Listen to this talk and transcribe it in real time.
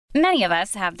Many of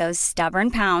us have those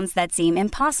stubborn pounds that seem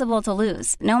impossible to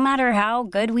lose, no matter how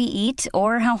good we eat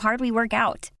or how hard we work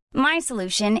out. My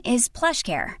solution is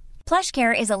PlushCare.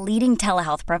 PlushCare is a leading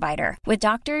telehealth provider with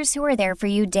doctors who are there for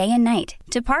you day and night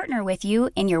to partner with you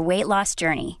in your weight loss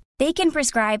journey. They can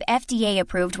prescribe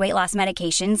FDA-approved weight loss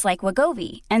medications like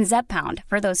Wegovy and Zepbound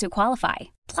for those who qualify.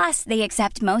 Plus, they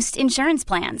accept most insurance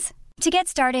plans. To get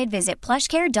started, visit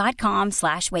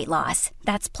plushcare.com/weightloss.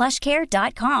 That's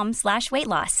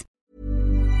plushcare.com/weightloss.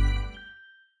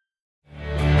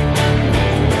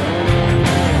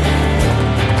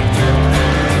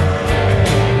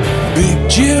 Big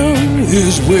Jim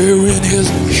is wearing his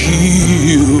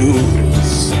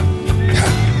heels,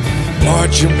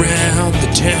 marching around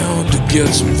the town to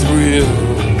get some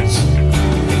thrills.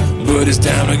 But it's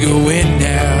time to go in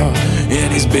now,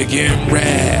 and he's big and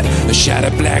rad. A shot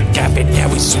of black coffee, now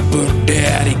he's super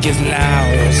dead. He gets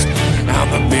lost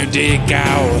on the beer dig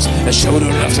hours. A shoulder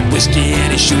of some whiskey,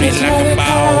 and he's shooting like a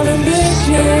ball.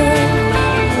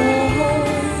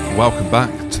 Welcome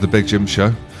back to the Big Jim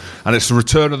Show. And it's the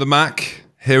return of the Mack.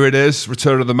 Here it is,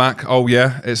 return of the Mack. Oh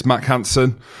yeah, it's Mack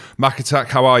Hansen. Mack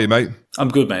Attack, how are you, mate? I'm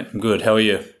good, mate. I'm good. How are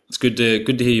you? It's good to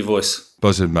hear your voice.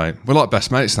 Buzzing, mate. We're like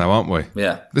best mates now, aren't we?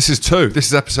 Yeah. This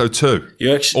is episode 2.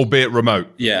 You actually, albeit remote.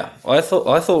 Yeah. I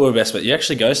thought we were best, but you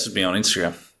actually ghosted me on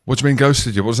Instagram. What do you mean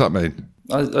ghosted you? What does that mean?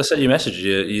 I sent you a message.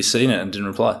 You seen it and didn't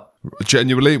reply.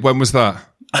 Genuinely? When was that?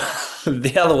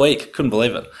 The other week. Couldn't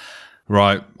believe it.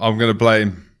 Right. I'm going to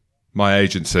blame my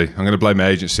agency.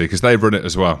 Because they run it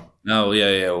as well. Oh,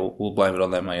 yeah. We'll blame it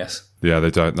on them, I guess. Yeah,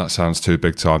 they don't. That sounds too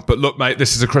big time. But look, mate,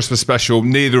 this is a Christmas special.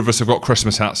 Neither of us have got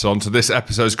Christmas hats on, so this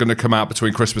episode is going to come out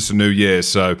between Christmas and New Year,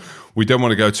 so we don't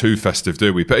want to go too festive,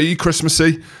 do we? But are you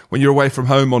Christmassy when you're away from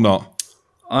home or not?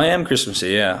 I am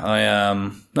Christmassy, yeah. I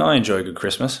enjoy a good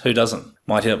Christmas. Who doesn't?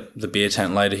 Might hit up the beer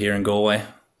tent later here in Galway.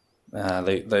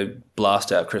 They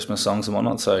blast out Christmas songs and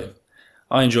whatnot, so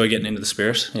I enjoy getting into the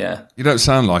spirit, yeah. You don't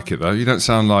sound like it, though. You don't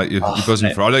sound like you're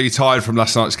buzzing for it. I know you're tired from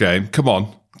last night's game. Come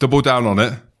on, double down on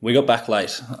it. We got back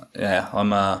late. Yeah,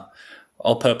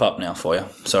 I'll perp up now for you.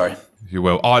 Sorry. You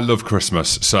will. I love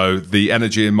Christmas, so the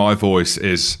energy in my voice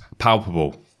is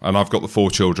palpable. And I've got the 4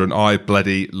 children. I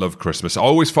bloody love Christmas. I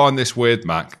always find this weird,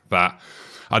 Mac, that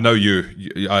I know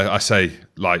I say,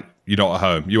 like, you're not at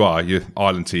home. You are. You're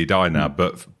island till you die now.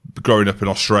 But growing up in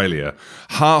Australia,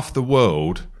 half the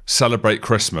world celebrate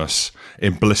Christmas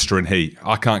in blistering heat.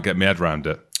 I can't get my head around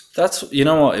it. You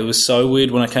know what? It was so weird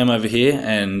when I came over here,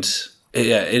 and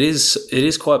it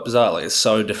is quite bizarre. Like, it's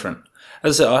so different.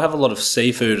 As I said, I have a lot of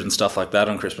seafood and stuff like that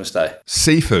on Christmas Day.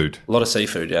 Seafood? A lot of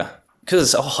seafood, yeah.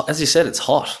 Because, as you said, it's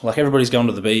hot. Like, everybody's going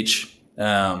to the beach,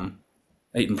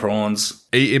 eating prawns.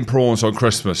 Eating prawns on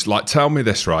Christmas. Like, tell me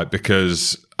this, right?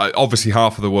 Because obviously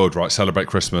half of the world, right, celebrate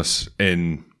Christmas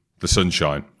in the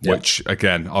sunshine, which,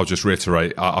 again, I'll just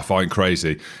reiterate, I find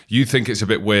crazy. You think it's a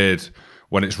bit weird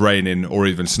when it's raining or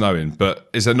even snowing, but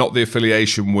is there not the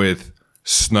affiliation with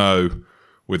snow,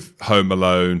 with Home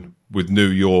Alone, with New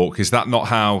York? Is that not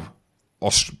how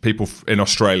people in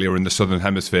Australia in the Southern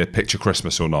Hemisphere picture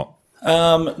Christmas or not?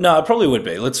 No, it probably would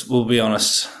be. We'll be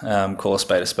honest, call a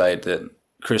spade, that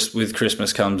with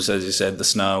Christmas comes, as you said, the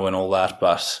snow and all that.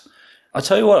 But I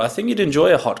tell you what, I think you'd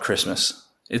enjoy a hot Christmas.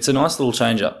 It's a nice little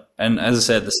change up. And as I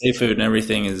said, the seafood and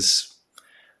everything you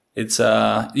still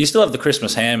have the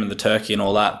Christmas ham and the turkey and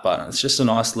all that, but it's just a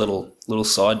nice little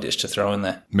side dish to throw in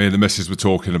there. Me and the missus were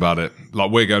talking about it. Like,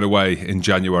 we're going away in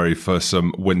January for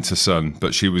some winter sun,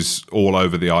 but she was all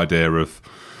over the idea of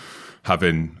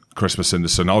having Christmas in the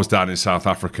sun. I was down in South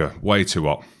Africa, way too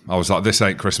hot. I was like, this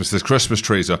ain't Christmas. There's Christmas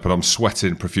trees up and I'm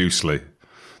sweating profusely.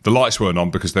 The lights weren't on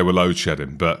because they were load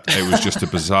shedding, but it was just a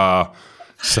bizarre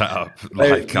setup.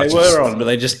 They were on, but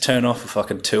they just turn off for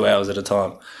fucking 2 hours at a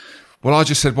time. Well, I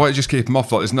just said, why don't you just keep them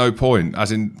off? Like, there's no point.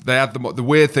 As in, they had them. The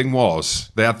weird thing was,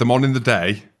 they had them on in the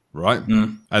day, right?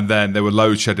 And then they were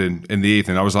load shedding in the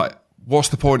evening. I was like, what's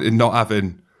the point in not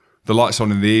having the lights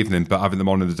on in the evening, but having them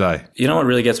on in the day? You know what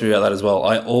really gets me about that as well?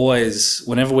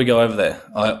 Whenever we go over there,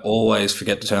 I always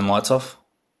forget to turn the lights off.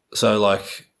 So,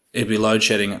 like, it'd be load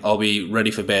shedding. I'll be ready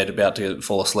for bed, about to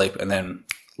fall asleep, and then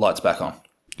lights back on.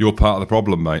 You're part of the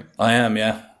problem, mate. I am,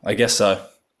 yeah. I guess so.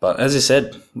 But as you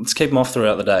said, let's keep them off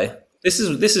throughout the day. This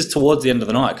is towards the end of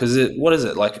the night, because what is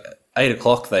it, like 8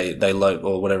 o'clock they load,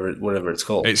 or whatever it's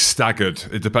called. It's staggered.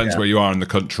 It depends where you are in the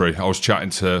country. I was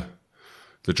chatting to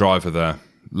the driver there,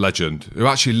 legend, who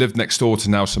actually lived next door to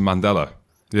Nelson Mandela.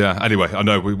 Yeah, anyway, I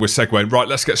know we're segueing. Right,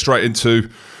 let's get straight into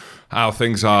how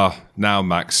things are now,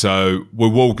 Max. So we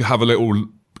will have a little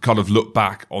kind of look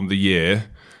back on the year.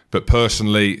 But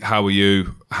personally, how are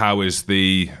you? How is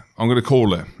the I'm going to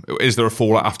call it. Is there a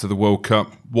fallout after the World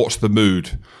Cup? What's the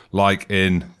mood like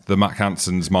in the Mack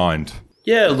Hansen's mind?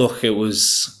 Yeah, look, it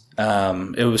was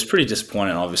pretty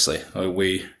disappointing. Obviously,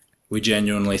 we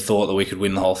genuinely thought that we could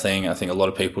win the whole thing. I think a lot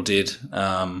of people did.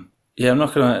 I'm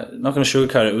not gonna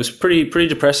sugarcoat it. It was pretty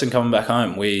depressing coming back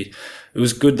home. It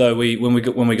was good though. When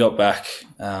we got back,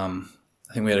 I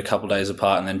think we had a couple of days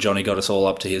apart, and then Johnny got us all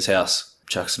up to his house,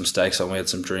 chucked some steaks on. We had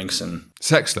some drinks and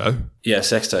Sexto. Yeah,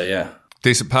 Sexto. Yeah,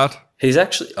 decent pad. He's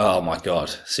actually. Oh my god,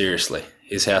 seriously,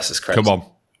 his house is crazy. Come on.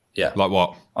 Yeah. Like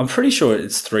what? I'm pretty sure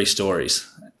it's 3 stories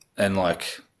and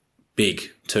like big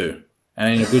too,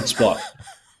 and in a good spot.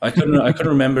 I couldn't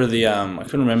remember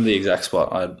the exact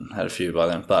spot. I had a few by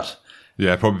then, but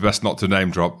yeah, probably best not to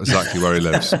name drop exactly where he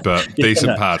lives, but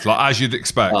decent pad, like as you'd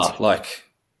expect. Like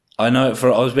I know,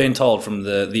 I was being told from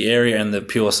the area and the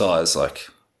pure size, like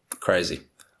crazy.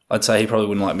 I'd say he probably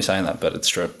wouldn't like me saying that, but it's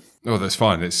true. Oh, that's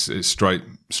fine. It's straight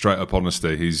up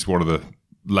honesty. He's one of the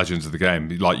legends of the game.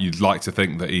 Like you'd like to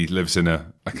think that he lives in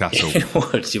a castle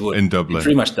you would. in Dublin. He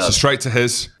pretty much does. So straight to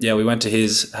his. Yeah, we went to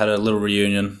his, had a little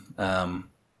reunion.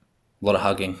 A lot of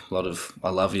hugging, a lot of I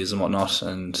love yous and whatnot.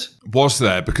 And was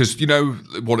there, because you know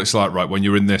what it's like, right? When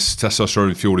you're in this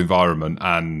testosterone-fueled environment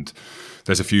and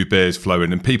there's a few beers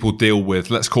flowing and people deal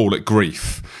with, let's call it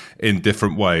grief, in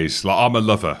different ways. Like I'm a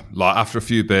lover. Like after a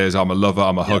few beers, I'm a lover,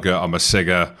 I'm a hugger, I'm a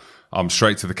sigger. I'm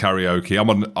straight to the karaoke. I'm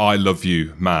an I love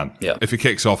you man. Yeah. If it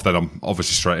kicks off, then I'm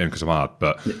obviously straight in because I'm hard.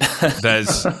 But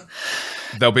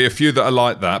there'll be a few that are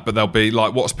like that, but they'll be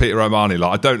like, what's Peter O'Mahony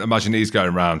like? I don't imagine he's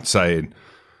going around saying,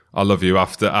 I love you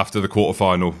after the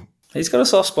quarterfinal. He's got a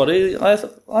soft spot.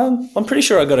 I'm pretty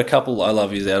sure I got a couple I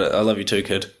love yous I love you too,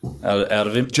 kid, out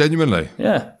of him. Genuinely?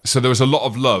 Yeah. So there was a lot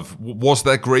of love. Was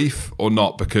there grief or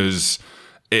not? Because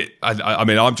I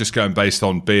mean, I'm just going based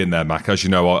on being there, Mac. As you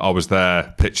know, I was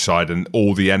there pitch side and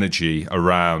all the energy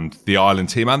around the Ireland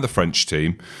team and the French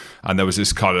team. And there was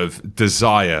this kind of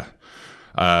desire,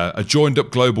 a joined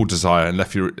up global desire,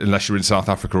 unless you're in South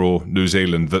Africa or New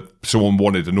Zealand, that someone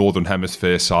wanted a Northern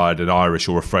Hemisphere side, an Irish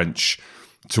or a French,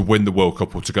 to win the World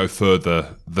Cup or to go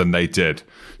further than they did.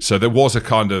 So there was a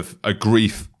kind of a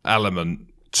grief element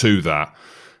to that.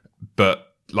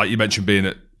 But like you mentioned, being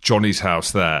at Johnny's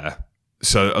house there,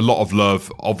 so a lot of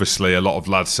love, obviously a lot of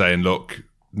lads saying, look,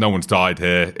 no one's died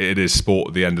here. It is sport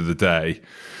at the end of the day.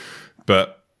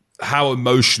 But how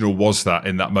emotional was that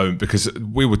in that moment? Because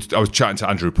I was chatting to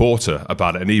Andrew Porter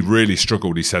about it and he really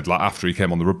struggled. He said, like, after he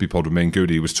came on the rugby pod with me and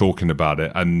Goody, he was talking about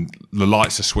it and the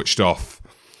lights are switched off.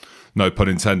 No pun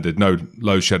intended, no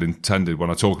load shed intended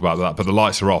when I talk about that. But the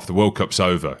lights are off. The World Cup's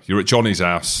over. You're at Johnny's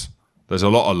house. There's a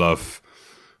lot of love,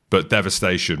 but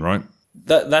devastation, right?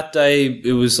 That day,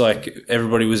 it was like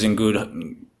everybody was in good,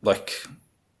 like,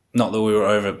 not that we were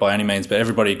over it by any means, but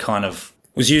everybody kind of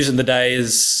was using the day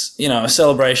as, you know, a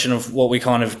celebration of what we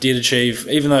kind of did achieve,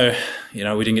 even though, you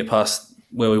know, we didn't get past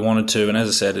where we wanted to. And as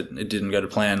I said, it didn't go to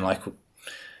plan. Like,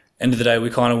 end of the day, we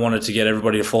kind of wanted to get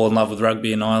everybody to fall in love with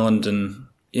rugby in Ireland. And,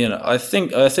 you know, I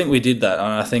think we did that.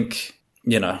 And I think,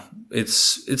 you know,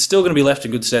 it's still going to be left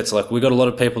in good sets. Like, we got a lot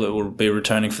of people that will be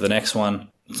returning for the next one.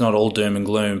 It's not all doom and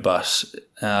gloom, but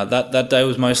that day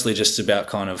was mostly just about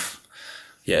kind of,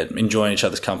 enjoying each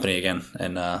other's company again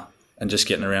and just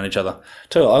getting around each other.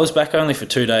 Too, I was back only for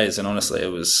 2 days, and honestly, it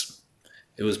was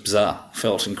bizarre. I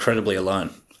felt incredibly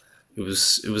alone. It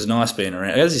was nice being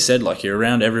around. As you said, like, you're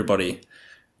around everybody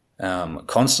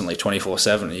constantly,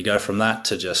 24/7. You go from that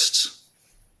to just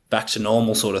back to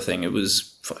normal sort of thing. It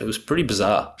was pretty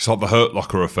bizarre. It's like the Hurt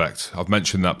Locker effect. I've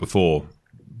mentioned that before.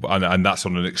 And that's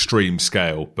on an extreme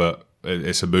scale, but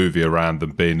it's a movie around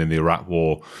them being in the Iraq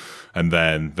War, and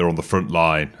then they're on the front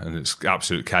line, and it's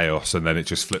absolute chaos, and then it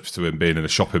just flips to him being in a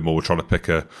shopping mall trying to pick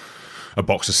a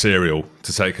box of cereal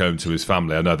to take home to his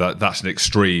family. I know that's an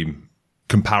extreme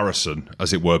comparison,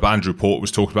 as it were, but Andrew Port was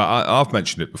talking about, I've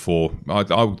mentioned it before, I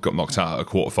got knocked out at a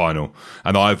quarterfinal,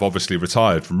 and I've obviously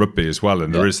retired from rugby as well,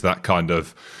 and there is that kind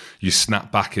of, you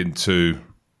snap back into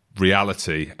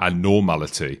reality and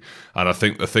normality. And I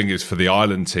think the thing is, for the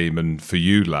Ireland team and for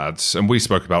you lads, and we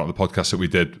spoke about it on the podcast that we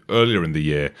did earlier in the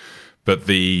year, but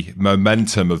the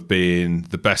momentum of being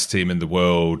the best team in the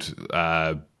world,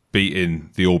 beating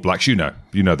the All Blacks, you know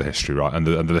the history, right? And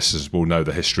the listeners will know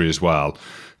the history as well,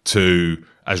 to,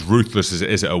 as ruthless as it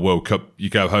is at a World Cup, you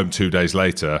go home 2 days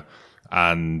later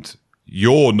and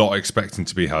you're not expecting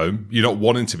to be home. You're not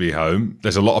wanting to be home.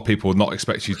 There's a lot of people not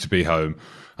expect you to be home.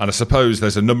 And I suppose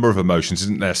there's a number of emotions,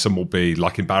 isn't there? Some will be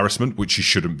like embarrassment, which you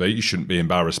shouldn't be. You shouldn't be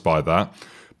embarrassed by that.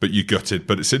 But you gutted.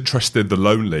 But it's interesting, the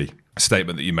lonely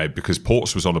statement that you made, because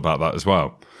Ports was on about that as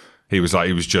well. He was like,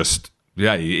 he was just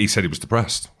Yeah, he said he was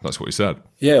depressed. That's what he said.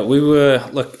 Yeah, we were,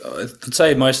 look, I'd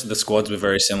say most of the squads were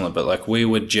very similar, but like we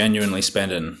were genuinely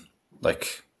spending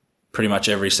like pretty much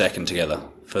every second together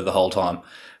for the whole time.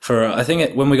 I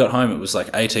think when we got home, it was like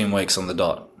 18 weeks on the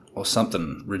dot or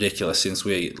something ridiculous since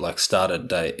we like started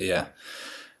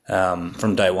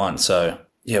from day one. So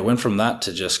yeah, went from that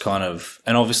to just kind of,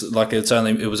 and obviously like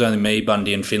it was only me,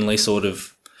 Bundy and Finley sort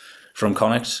of from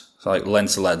Connacht. So like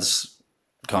Leinster lads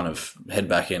kind of head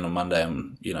back in on Monday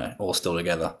and, all still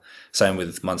together. Same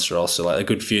with Munster also, like a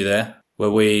good few there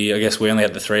where I guess we only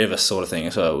had the three of us sort of thing.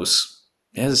 So it was,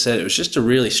 as I said, it was just a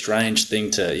really strange thing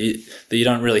that you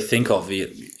don't really think of.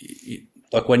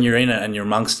 Like when you're in it and you're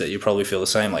amongst it, you probably feel the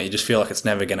same. Like you just feel like it's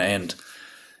never going to end.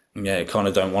 And yeah, you kind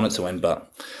of don't want it to end.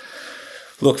 But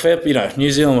look,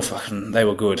 New Zealand they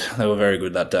were good. They were very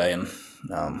good that day, and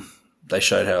they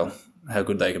showed how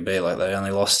good they could be. Like they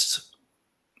only lost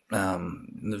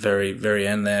in the very, very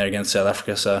end there against South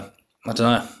Africa. So I don't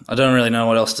know. I don't really know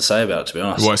what else to say about it, to be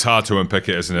honest. Well, it's hard to unpick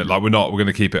it, isn't it? Like we're going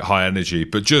to keep it high energy,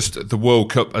 but just the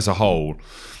World Cup as a whole.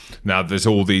 Now, there's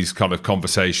all these kind of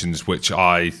conversations which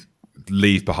I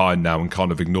leave behind now and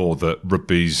kind of ignore, that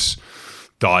rugby's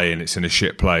dying, it's in a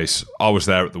shit place. I was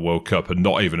there at the World Cup and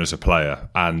not even as a player,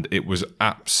 and it was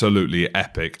absolutely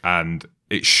epic, and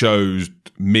it shows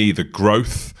me the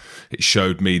growth. It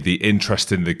showed me the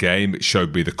interest in the game. It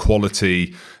showed me the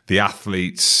quality, the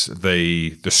athletes,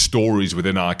 the stories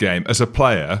within our game. As a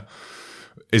player,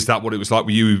 is that what it was like?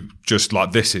 Were you just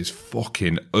like, this is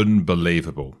fucking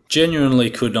unbelievable? Genuinely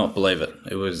could not believe it.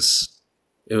 It was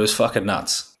fucking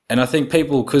nuts. And I think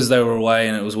people, because they were away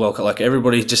and it was World Cup, like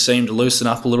everybody just seemed to loosen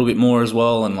up a little bit more as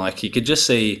well. And like you could just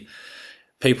see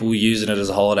people using it as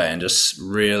a holiday and just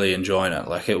really enjoying it.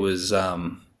 Like it was, it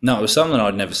was something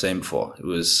I'd never seen before. It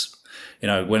was,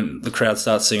 when the crowd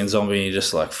starts singing Zombie, you're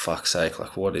just like, fuck's sake,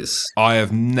 like what is... I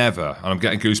have never, and I'm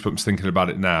getting goosebumps thinking about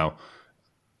it now,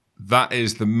 that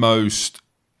is the most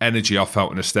energy I've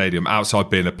felt in a stadium outside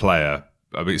being a player.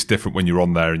 I mean, it's different when you're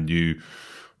on there and you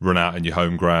run out in your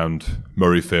home ground,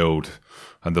 Murrayfield,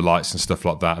 and the lights and stuff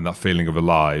like that, and that feeling of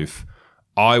alive.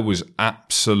 I was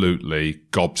absolutely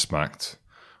gobsmacked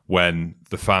when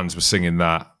the fans were singing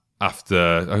that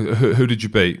after... Who did you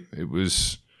beat? It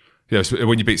was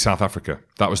when you beat South Africa.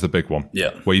 That was the big one.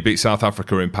 Yeah. Where you beat South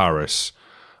Africa in Paris.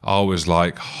 I was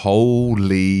like,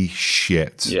 holy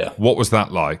shit. Yeah. What was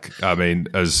that like, I mean,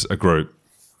 as a group?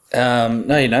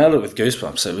 No, you nailed it with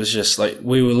goosebumps. It was just like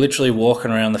we were literally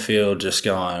walking around the field just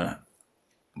going,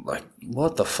 like,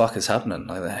 what the fuck is happening?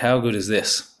 Like, how good is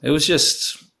this? It was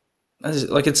just...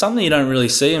 like it's something you don't really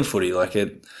see in footy. Like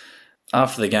it,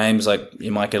 after the games, like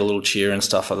you might get a little cheer and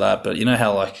stuff like that. But you know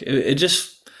how like it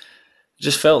just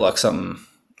felt like something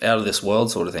out of this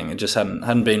world sort of thing. It just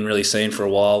hadn't been really seen for a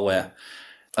while. Where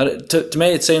to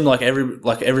me it seemed like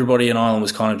everybody in Ireland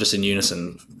was kind of just in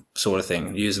unison sort of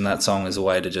thing, using that song as a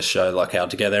way to just show like how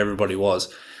together everybody was.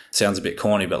 It sounds a bit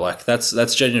corny, but like that's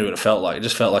genuinely what it felt like. It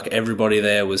just felt like everybody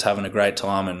there was having a great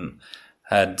time and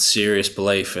had serious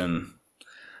belief, and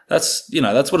that's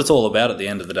what it's all about at the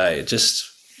end of the day. It's just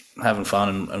having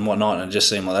fun and whatnot, and it just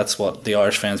seemed like that's what the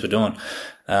Irish fans were doing.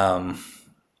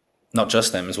 Not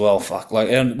just them as well. Fuck, like,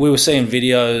 and we were seeing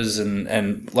videos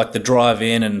and like the drive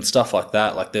in and stuff like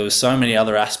that. Like there was so many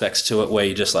other aspects to it where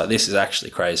you're just like, this is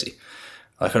actually crazy.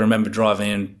 Like I remember driving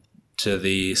in to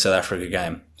the South Africa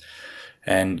game,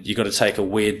 and you got to take a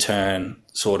weird turn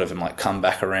sort of and like come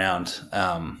back around.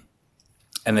 And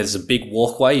there's a big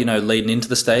walkway, leading into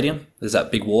the stadium. There's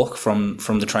that big walk from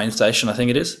the train station, I think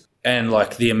it is. And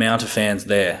like the amount of fans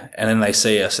there, and then they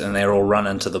see us and they're all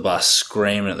running to the bus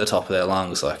screaming at the top of their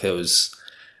lungs. Like it was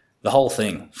the whole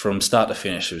thing from start to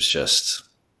finish. It was just,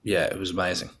 it was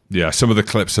amazing. Yeah, some of the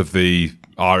clips of the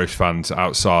Irish fans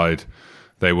outside,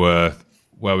 they were,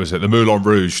 where was it? The Moulin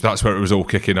Rouge. That's where it was all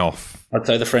kicking off. I'd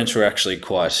say the French were actually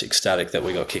quite ecstatic that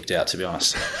we got kicked out, to be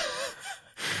honest.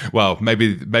 Well,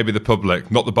 maybe the public,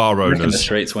 not the bar owners. In the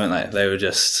streets, weren't they? They were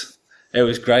just... It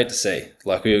was great to see.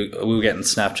 Like we were getting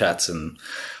Snapchats and...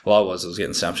 Well, I was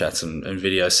getting Snapchats and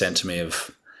videos sent to me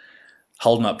of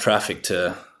holding up traffic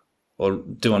or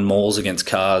doing mauls against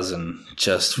cars and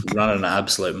just running an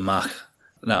absolute muck.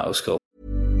 No, it was cool.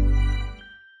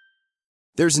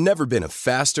 There's never been a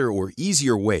faster or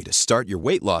easier way to start your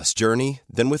weight loss journey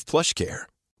than with PlushCare.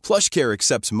 PlushCare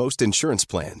accepts most insurance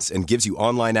plans and gives you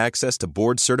online access to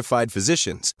board-certified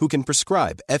physicians who can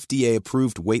prescribe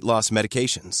FDA-approved weight loss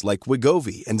medications like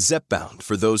Wegovy and Zepbound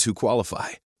for those who qualify.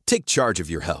 Take charge of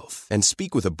your health and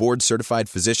speak with a board-certified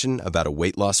physician about a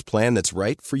weight loss plan that's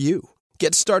right for you.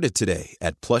 Get started today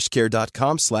at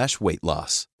plushcare.com/weight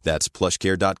loss. That's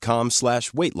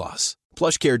plushcare.com/weight loss.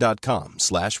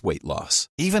 plushcare.com/weight loss.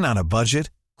 Even on a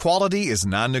budget, quality is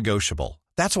non-negotiable.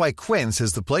 That's why Quince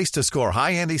is the place to score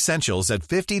high-end essentials at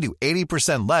 50 to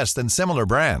 80% less than similar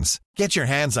brands. Get your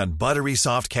hands on buttery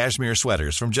soft cashmere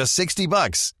sweaters from just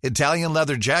 $60, Italian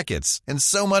leather jackets, and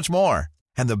so much more.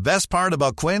 And the best part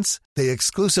about Quince, they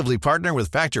exclusively partner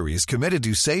with factories committed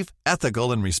to safe,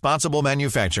 ethical, and responsible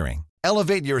manufacturing.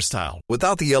 Elevate your style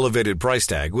without the elevated price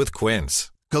tag with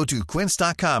Quince. Go to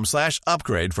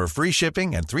quince.com/upgrade for free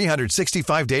shipping and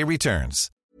 365-day returns.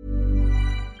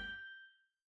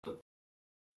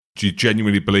 Do you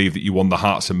genuinely believe that you won the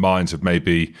hearts and minds of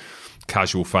maybe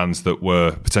casual fans that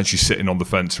were potentially sitting on the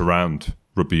fence around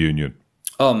rugby union?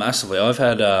 Oh, massively. I've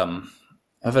had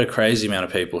a crazy amount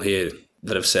of people here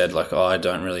that have said like, "Oh, I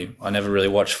never really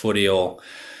watched footy or,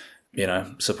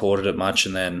 supported it much,"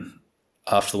 and then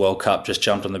after the World Cup just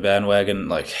jumped on the bandwagon.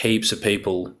 Like heaps of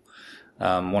people.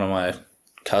 One of my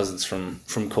cousins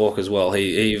from Cork as well.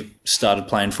 He started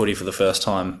playing footy for the first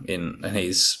time and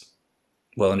he's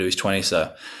well into his 20s.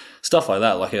 So stuff like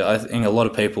that. Like I think a lot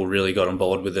of people really got on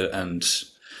board with it and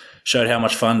showed how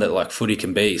much fun that like footy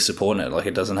can be supporting it. Like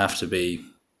it doesn't have to be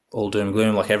all doom and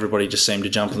gloom. Like everybody just seemed to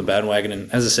jump on the bandwagon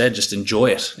and, as I said, just enjoy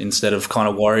it instead of kind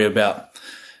of worry about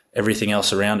everything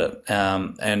else around it.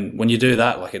 And when you do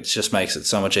that, like it just makes it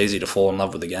so much easier to fall in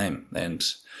love with the game. And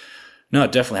no,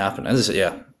 it definitely happened. As I said,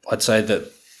 yeah, I'd say that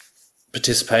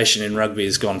participation in rugby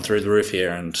has gone through the roof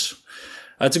here, and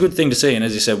it's a good thing to see. And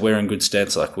as you said, we're in good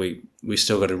stead. Like we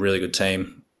still got a really good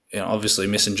team. Obviously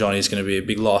missing Johnny is going to be a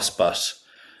big loss, but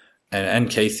and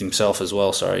Keith himself as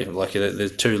well. Sorry, like they're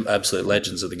two absolute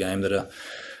legends of the game that are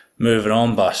moving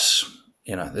on. But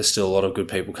there's still a lot of good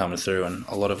people coming through, and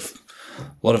a lot of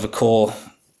a core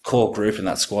group in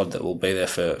that squad that will be there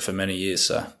for many years.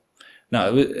 So.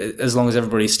 No, as long as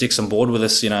everybody sticks on board with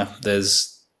us,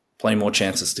 there's plenty more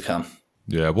chances to come.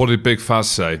 Yeah, what did Big Faz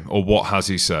say, or what has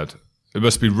he said? It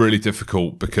must be really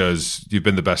difficult because you've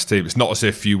been the best team. It's not as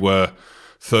if you were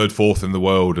third, fourth in the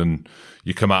world and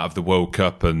you come out of the World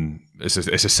Cup and it's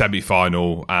a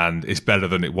semi-final and it's better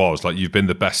than it was. Like you've been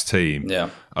the best team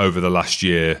over the last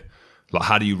year. Like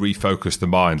how do you refocus the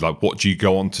mind? Like what do you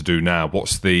go on to do now?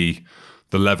 What's the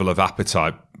level of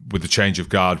appetite with the change of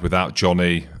guard without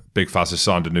Johnny? Big Faz has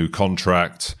signed a new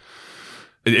contract.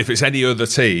 If it's any other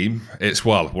team, it's,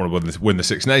 want to win the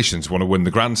Six Nations, want to win the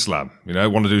Grand Slam,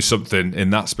 want to do something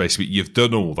in that space. But you've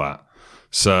done all that.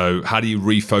 So how do you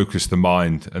refocus the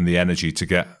mind and the energy to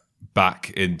get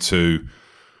back into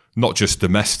not just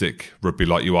domestic rugby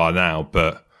like you are now,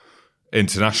 but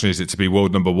internationally? Is it to be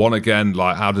world number one again?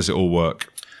 Like, how does it all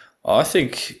work? I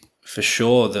think for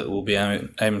sure that we'll be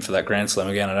aiming for that Grand Slam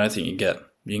again. I don't think you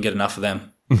can get enough of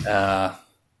them.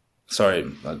 Sorry,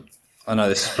 I know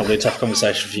this is probably a tough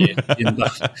conversation for you.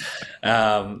 But,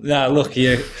 no, look,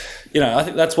 I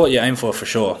think that's what you aim for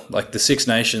sure. Like the Six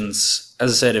Nations,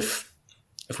 as I said, if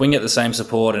we can get the same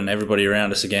support and everybody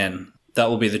around us again, that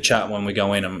will be the chat when we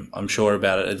go in. I'm sure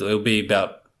about it. It'll be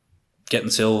about getting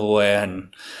silverware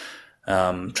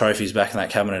and trophies back in that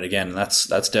cabinet again. And that's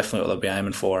definitely what they'll be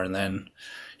aiming for. And then,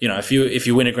 if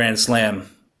you win a Grand Slam,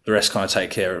 the rest kind of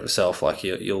take care of itself. Like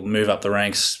you'll move up the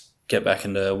ranks, get back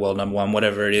into world number one,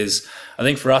 whatever it is. I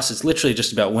think for us, it's literally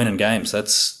just about winning games.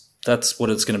 That's what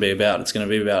it's going to be about. It's going to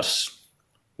be about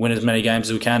win as many games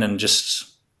as we can, and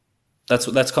just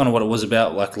that's kind of what it was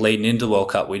about. Like leading into the World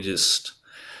Cup, we just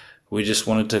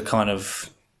wanted to kind of.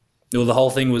 Well, the whole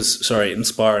thing was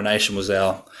inspire a nation was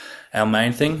our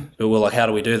main thing, but we're like, how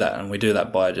do we do that? And we do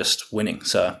that by just winning.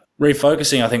 So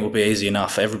refocusing, I think, will be easy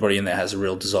enough. Everybody in there has a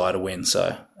real desire to win.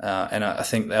 So, and I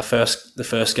think the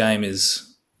first game is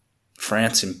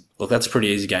France. And look, that's a pretty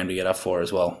easy game to get up for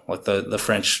as well. Like the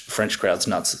French crowd's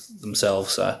nuts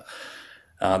themselves. So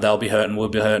they'll be hurting, we'll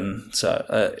be hurting.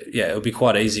 So it'll be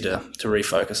quite easy to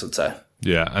refocus, I'd say.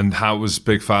 Yeah, and how was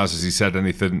Big Faz? Has he said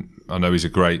anything? I know he's a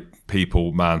great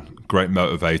people man, great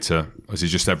motivator. Has he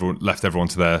just left everyone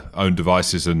to their own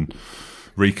devices and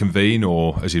reconvene,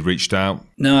 or has he reached out?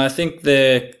 No, I think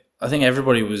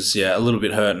everybody was a little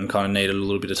bit hurt and kind of needed a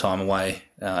little bit of time away,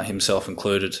 himself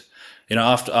included.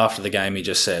 After the game, he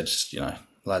just said,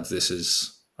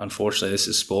 lads, unfortunately, this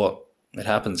is sport. It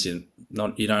happens. You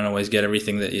don't always get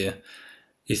everything that you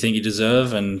think you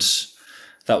deserve, and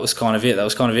that was kind of it. That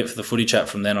was kind of it for the footy chat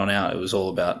from then on out. It was all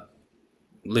about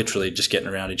literally just getting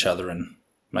around each other and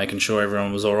making sure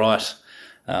everyone was all right.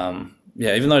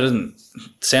 Even though it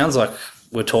sounds like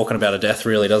we're talking about a death,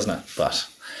 really, doesn't it?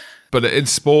 But in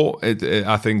sport,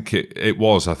 I think it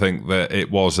was. I think that it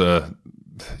was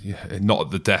not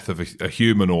the death of a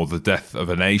human or the death of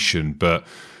a nation, but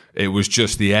It was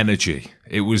just the energy.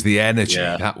 It was the energy.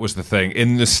 Yeah. That was the thing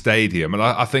in the stadium. And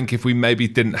I think if we maybe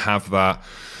didn't have that,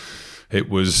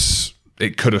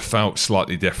 it could have felt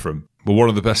slightly different. But one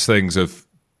of the best things of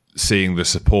seeing the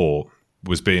support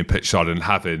was being pitchside and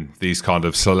having these kind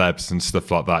of celebs and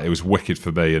stuff like that. It was wicked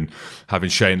for me, and having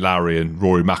Shane Lowry and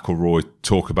Rory McIlroy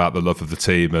talk about the love of the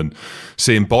team, and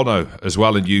seeing Bono as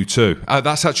well and U2.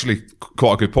 That's actually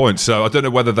quite a good point. So I don't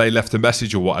know whether they left a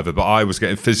message or whatever, but I was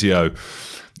getting physio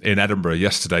in Edinburgh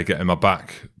yesterday, getting my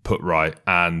back put right,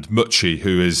 and Muchie,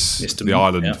 who is Mr. the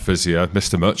Ireland physio,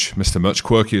 Mr. Much,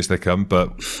 quirky as they come,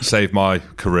 but saved my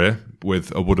career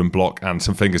with a wooden block and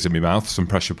some fingers in my mouth, some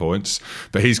pressure points.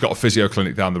 But he's got a physio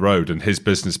clinic down the road, and his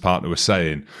business partner was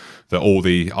saying that all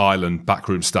the Ireland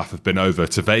backroom staff have been over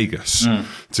to Vegas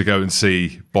to go and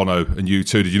see Bono and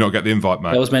U2. Did you not get the invite,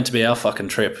 mate? That was meant to be our fucking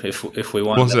trip if we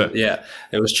wanted. Was it? Yeah.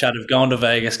 There was chat of going to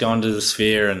Vegas, going to the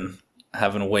Sphere and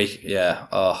having a week. Yeah.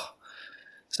 Oh.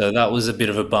 So that was a bit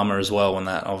of a bummer as well when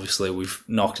that obviously we've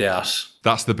knocked out.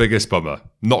 That's the biggest bummer.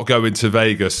 Not going to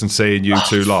Vegas and seeing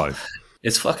U2 live.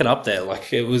 It's fucking up there.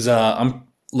 Like it was.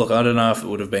 Look, I don't know if it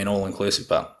would have been all inclusive,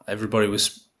 but everybody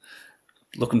was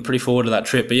looking pretty forward to that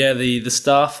trip. But yeah, the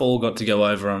staff all got to go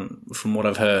over. From what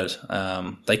I've heard,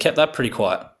 they kept that pretty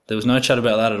quiet. There was no chat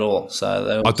about that at all.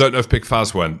 So I don't know if Big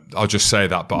Faz went. I'll just say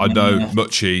that, but I know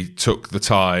Muchie took the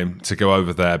time to go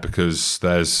over there because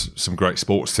there's some great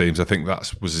sports teams. I think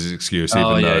that was his excuse.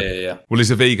 Yeah. Well, he's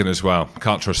a vegan as well.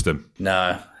 Can't trust him.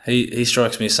 No, he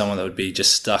strikes me as someone that would be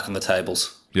just stuck on the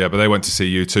tables. Yeah, but they went to see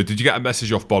you too. Did you get a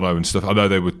message off Bono and stuff? I know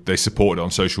they supported it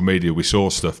on social media. We saw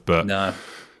stuff, but no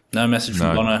message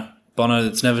from Bono. Bono,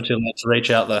 it's never too late to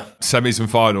reach out there. Semis and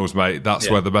finals, mate. That's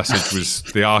where the message was.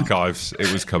 The archives.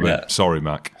 It was coming. Yeah. Sorry,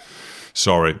 Mack.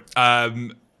 Sorry.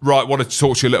 Right. Wanted to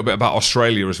talk to you a little bit about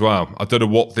Australia as well. I don't know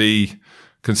what the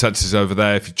consensus is over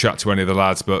there if you chat to any of the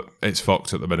lads, but it's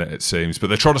fucked at the minute, it seems. But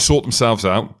they're trying to sort themselves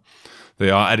out.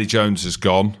 Eddie Jones is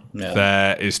gone. Yeah.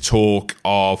 There is talk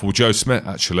of, Joe Smith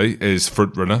actually is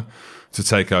front runner to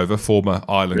take over, former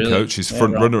Ireland coach. He's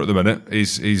front runner at the minute.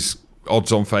 He's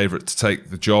odds-on favourite to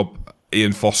take the job.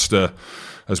 Ian Foster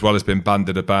as well has been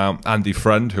bandied about. Andy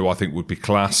Friend, who I think would be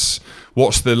class.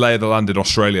 What's the lay of the land in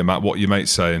Australia, Matt? What are your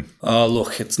mates saying? Oh,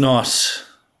 look, it's not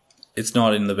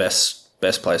in the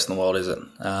best place in the world, is it?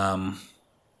 Man,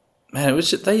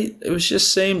 it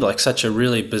just seemed like such a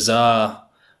really bizarre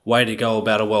way to go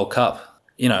about a World Cup.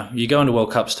 You know, you go into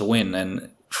World Cups to win, and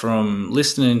from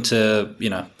listening to,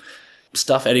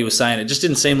 stuff Eddie was saying, it just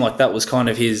didn't seem like that was kind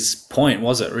of his point,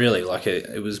 was it, really? Like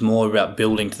it was more about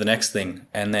building to the next thing,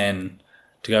 and then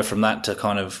to go from that to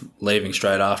kind of leaving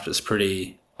straight after is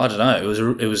pretty, I don't know,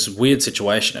 it was a weird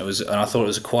situation. And I thought it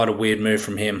was quite a weird move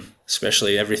from him,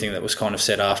 especially everything that was kind of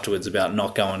said afterwards about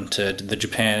not going to the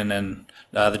Japan and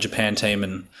the Japan team,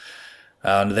 and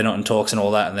they're not in talks and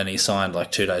all that, and then he signed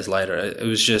like 2 days later. It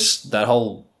was just that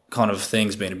whole kind of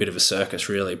thing's been a bit of a circus,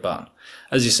 really. But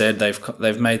as you said,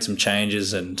 they've made some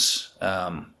changes, and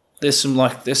there's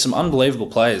some unbelievable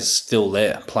players still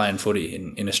there playing footy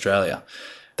in Australia.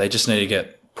 They just need to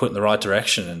get put in the right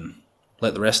direction and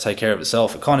let the rest take care of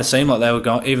itself. It kind of seemed like they were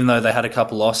going, even though they had a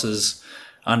couple losses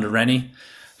under Rennie.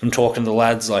 From talking to the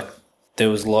lads, like there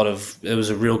was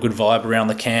a real good vibe around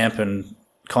the camp, and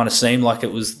kind of seemed like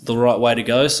it was the right way to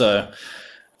go. So,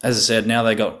 as I said, now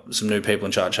they got some new people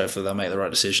in charge. Hopefully they'll make the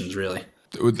right decisions, really.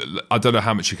 I don't know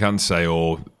how much you can say,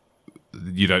 or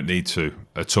you don't need to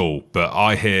at all, but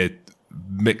I hear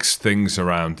mixed things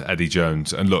around Eddie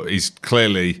Jones. And look, he's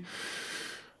clearly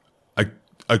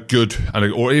a good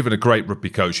or even a great rugby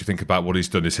coach. You think about what he's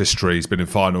done, his history. He's been in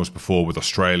finals before with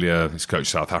Australia. He's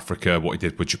coached South Africa, what he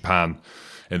did with Japan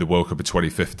in the World Cup in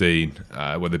 2015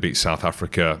 when they beat South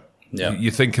Africa. Yeah.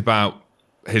 You think about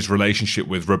his relationship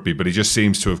with rugby, but he just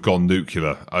seems to have gone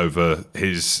nuclear over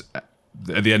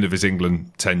at the end of his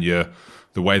England tenure,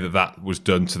 the way that was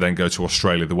done to then go to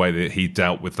Australia, the way that he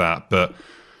dealt with that. But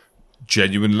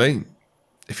genuinely,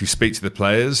 if you speak to the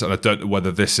players, and I don't know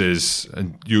whether this is,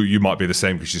 and you might be the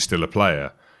same because you're still a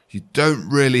player, you don't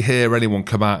really hear anyone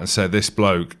come out and say this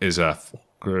bloke is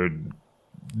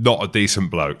not a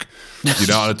decent bloke, and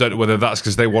I don't know whether that's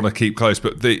because they want to keep close,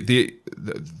 but the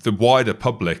wider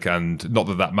public, and not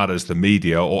that matters, the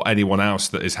media or anyone else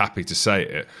that is happy to say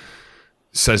it,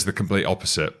 says the complete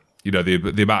opposite.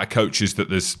 The amount of coaches that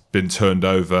there's been turned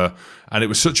over, and it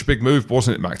was such a big move,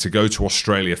 wasn't it, Mac, to go to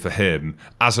Australia for him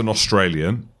as an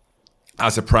Australian,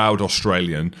 as a proud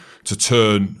Australian, to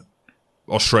turn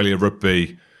Australia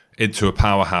rugby into a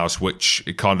powerhouse, which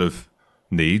it kind of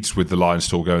needs, with the Lions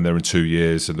still going there in 2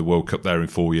 years and the World Cup there in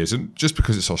 4 years. And just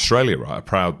because it's Australia, right, a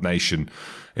proud nation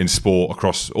in sport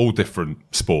across all different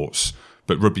sports.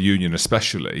 but rugby union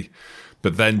especially,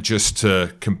 but then just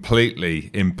to completely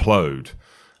implode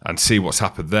and see what's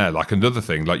happened there. Like another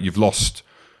thing, like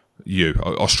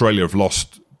Australia have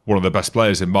lost one of the best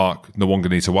players in Mark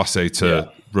Nwanganitawase to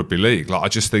rugby league. Like I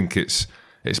just think it's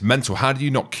mental. How do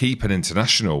you not keep an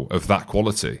international of that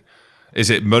quality? Is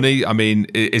it money? I mean,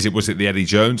 was it the Eddie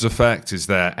Jones effect? Is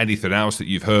there anything else that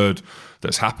you've heard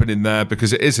that's happening there?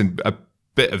 Because it is in a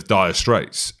bit of dire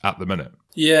straits at the minute.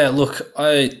 Yeah, look,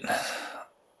 I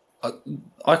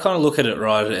kind of look at it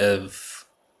right of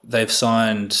they've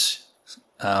signed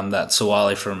that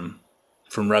Sawali from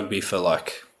rugby for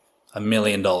like $1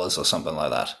 million or something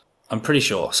like that. I'm pretty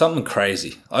sure something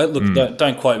crazy.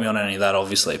 Don't quote me on any of that,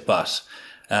 obviously, but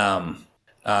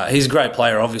he's a great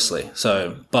player, obviously.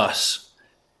 So, but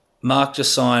Mark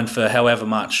just signed for however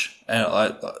much,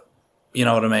 and you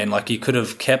know what I mean. Like you could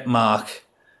have kept Mark,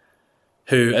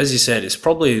 who, as you said, is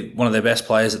probably one of their best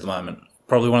players at the moment.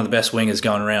 Probably one of the best wingers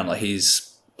going around. Like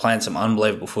he's playing some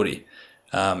unbelievable footy.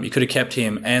 You could have kept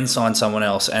him and signed someone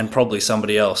else and probably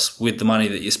somebody else with the money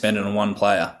that you're spending on one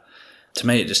player. To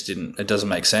me, it doesn't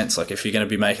make sense. Like if you're going to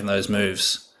be making those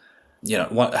moves, you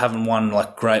know, having one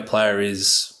like great player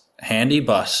is handy,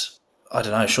 but I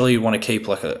don't know, surely you want to keep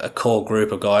like a core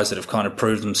group of guys that have kind of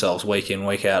proved themselves week in,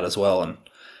 week out as well. And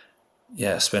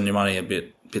yeah, spend your money a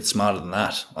bit smarter than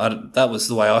that. That was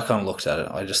the way I kind of looked at it.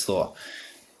 I just thought,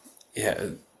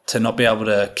 yeah, to not be able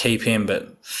to keep him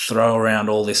but throw around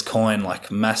all this coin, like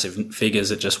massive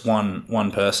figures at just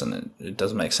one person, it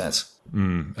doesn't make sense.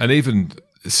 And even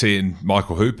seeing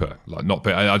Michael Hooper, like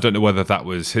I don't know whether that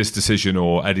was his decision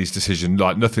or Eddie's decision.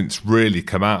 Like nothing's really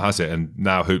come out, has it? And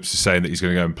now Hoops is saying that he's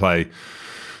going to go and play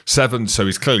 7, so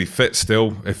he's clearly fit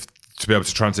still. If to be able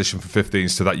to transition from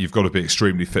 15s to that, you've got to be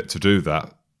extremely fit to do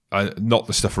that. Not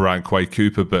the stuff around Quade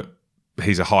Cooper, but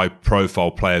he's a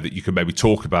high-profile player that you can maybe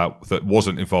talk about that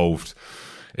wasn't involved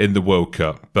in the World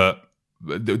Cup. But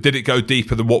did it go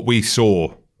deeper than what we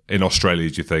saw in Australia,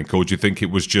 do you think? Or do you think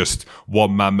it was just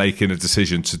one man making a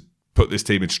decision to put this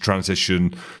team into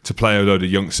transition to play a load of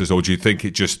youngsters? Or do you think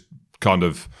it just kind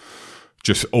of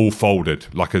just all folded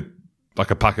like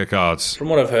a pack of cards? From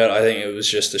what I've heard, I think it was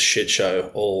just a shit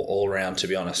show all around, to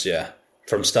be honest, yeah.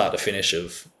 From start to finish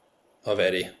of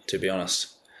Eddie, to be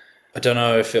honest. I don't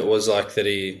know if it was like that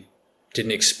he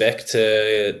didn't expect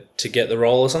to get the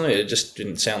role or something. It just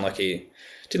didn't sound like he...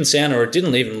 or it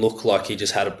didn't even look like he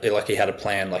just had a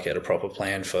plan, like he had a proper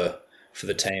plan for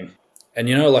the team. And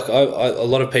you know, like a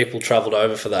lot of people travelled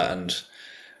over for that, and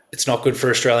it's not good for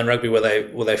Australian rugby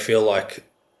where they feel like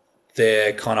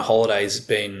their kind of holiday's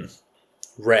been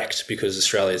wrecked because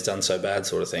Australia's done so bad,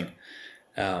 sort of thing.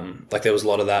 Like there was a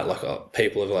lot of that. Like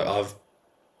people have like, I've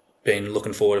been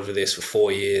looking forward to this for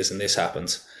 4 years, and this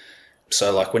happens.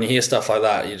 So like when you hear stuff like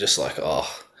that, you're just like,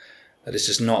 oh. That is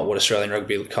just not what Australian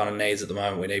rugby kind of needs at the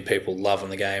moment. We need people loving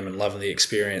the game and loving the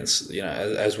experience, you know,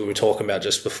 as we were talking about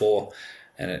just before.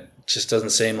 And it just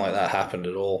doesn't seem like that happened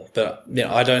at all. But, you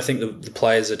know, I don't think the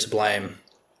players are to blame.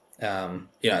 You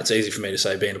know, it's easy for me to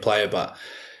say being a player, but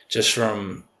just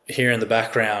from hearing the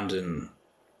background and,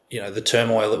 you know, the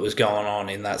turmoil that was going on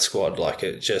in that squad, like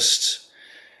it just...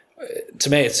 To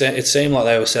me, it seemed like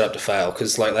they were set up to fail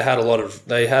because, like, they had a lot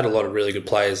of really good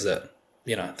players that,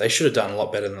 you know, they should have done a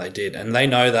lot better than they did. And they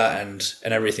know that and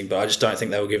everything, but I just don't think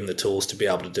they were given the tools to be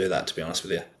able to do that, to be honest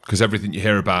with you. Because everything you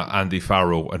hear about Andy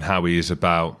Farrell and how he is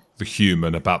about the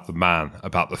human, about the man,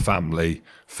 about the family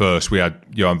first. We had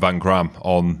Johan van Gram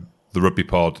on the Rugby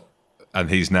Pod, and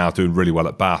he's now doing really well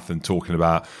at Bath and talking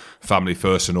about family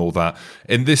first and all that.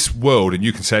 In this world, and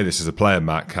you can say this as a player,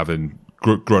 Mack, having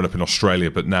grown up in Australia,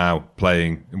 but now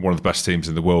playing in one of the best teams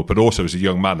in the world, but also as a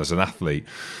young man, as an athlete.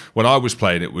 When I was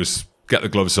playing, it was... get the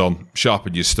gloves on,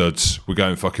 sharpen your studs, we're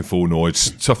going fucking full noise,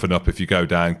 toughen up if you go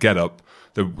down, get up.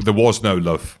 There was no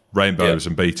love, rainbows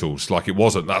and Beatles. Like it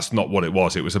wasn't, that's not what it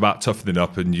was. It was about toughening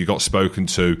up, and you got spoken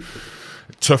to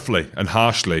toughly and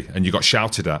harshly, and you got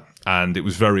shouted at, and it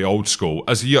was very old school.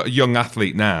 As a young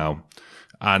athlete now,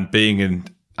 and being in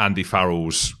Andy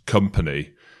Farrell's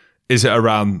company, is it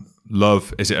around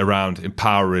love? Is it around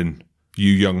empowering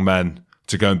you young men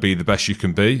to go and be the best you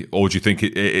can be? Or do you think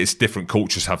it's different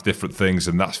cultures have different things,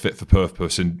 and that's fit for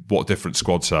purpose in what different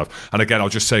squads have? And again, I'll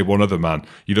just say one other man.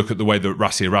 You look at the way that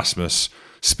Rassie Erasmus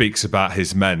speaks about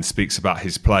his men, speaks about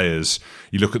his players.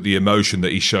 You look at the emotion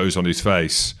that he shows on his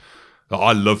face.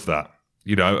 I love that.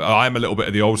 You know, I'm a little bit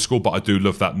of the old school, but I do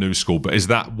love that new school. But is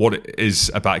that what it is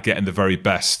about, getting the very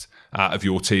best out of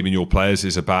your team and your players,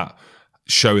 is about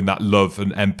showing that love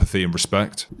and empathy and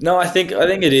respect? No, I think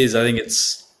it is. I think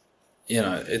it's, you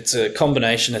know, it's a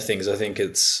combination of things. I think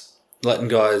it's letting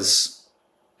guys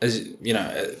as you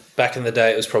know, back in the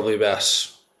day, it was probably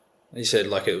about, he said,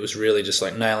 like, it was really just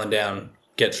like nailing down,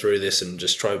 get through this and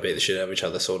just try to beat the shit out of each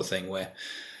other sort of thing, where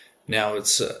now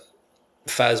it's,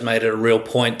 Faz made it a real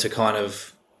point to kind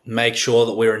of make sure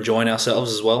that we're enjoying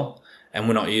ourselves as well. And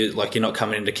we're not, like, you're not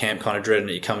coming into camp kind of dreading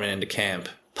it. You're coming into camp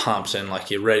pumped and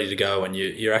like you're ready to go, and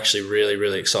you're actually really,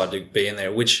 really excited to be in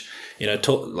there, which, you know,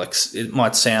 like it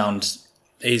might sound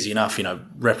easy enough, you know,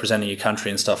 representing your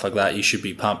country and stuff like that. You should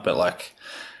be pumped, but like,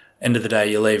 end of the day,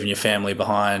 you're leaving your family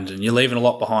behind, and you're leaving a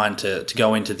lot behind to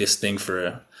go into this thing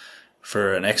for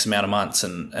an X amount of months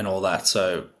and all that.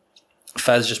 So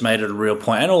Faz just made it a real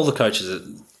point, and all the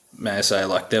coaches, may I say,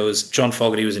 like there was John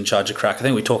Fogarty was in charge of crack. I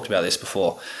think we talked about this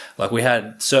before. Like we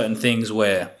had certain things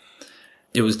where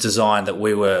it was designed that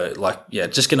we were like, yeah,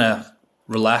 just going to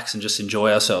relax and just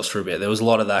enjoy ourselves for a bit. There was a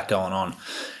lot of that going on.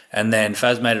 And then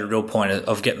Faz made it a real point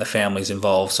of getting the families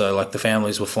involved. So like the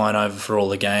families were flying over for all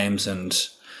the games and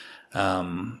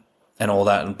all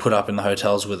that, and put up in the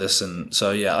hotels with us. And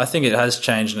so, yeah, I think it has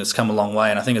changed and it's come a long way.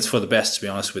 And I think it's for the best, to be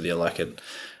honest with you. Like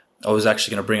I was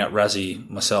actually going to bring up Razzie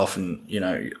myself, and, you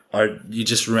know, you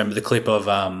just remember the clip of,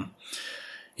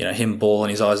 you know, him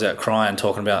bawling his eyes out crying,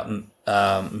 talking about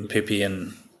Pippi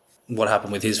and what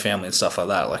happened with his family and stuff like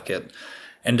that. Like at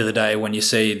end of the day, when you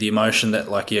see the emotion that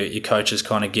like your coaches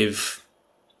kind of give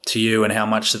to you and how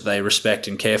much that they respect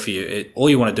and care for you, all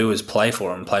you want to do is play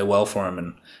for them, play well for them,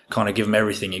 and kind of give them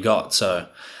everything you got. So,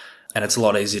 and it's a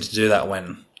lot easier to do that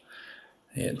when,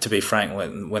 yeah, to be frank,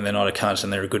 when they're not a cunt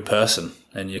and they're a good person,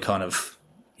 and you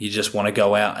just want to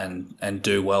go out and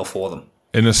do well for them.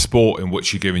 In a sport in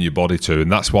which you're giving your body to,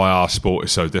 and that's why our sport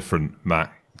is so different,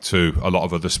 Mac, to a lot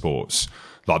of other sports,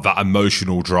 like that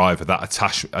emotional drive, that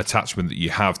attachment that you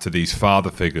have to these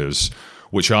father figures,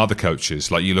 which are the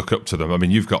coaches. Like you look up to them. I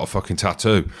mean, you've got a fucking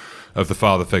tattoo of the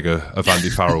father figure of Andy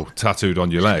Farrell tattooed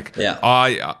on your leg. Yeah.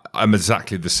 I'm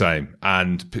exactly the same.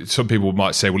 And some people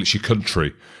might say, well, it's your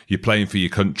country. You're playing for your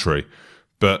country.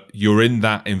 But you're in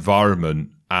that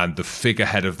environment, and the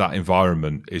figurehead of that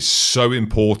environment is so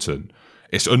important.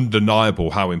 It's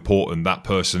undeniable how important that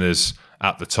person is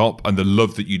at the top, and the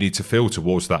love that you need to feel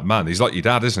towards that man. He's like your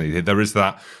dad, isn't he? There is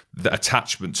the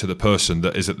attachment to the person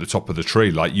that is at the top of the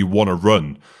tree. Like you want to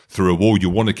run through a wall.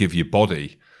 You want to give your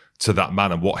body to that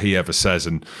man and what he ever says.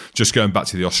 And just going back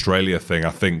to the Australia thing, I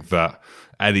think that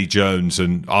Eddie Jones,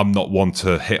 and I'm not one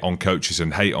to hit on coaches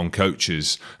and hate on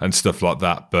coaches and stuff like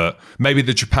that, but maybe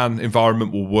the Japan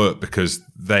environment will work because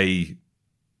they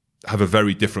have a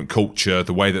very different culture.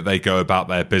 The way that they go about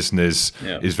their business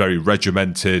is very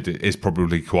regimented. It is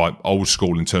probably quite old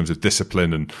school in terms of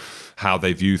discipline and how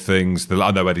they view things.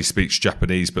 I know Eddie speaks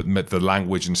Japanese, but the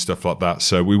language and stuff like that.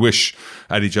 So we wish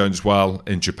Eddie Jones well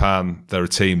in Japan. They're a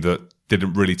team that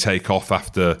didn't really take off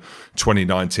after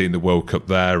 2019, the World Cup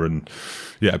there. And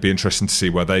yeah, it'd be interesting to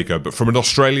see where they go. But from an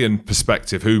Australian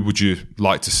perspective, who would you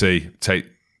like to see take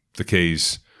the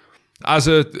keys? As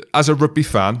a rugby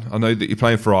fan, I know that you're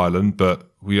playing for Ireland, but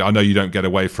I know you don't get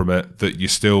away from it, that you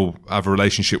still have a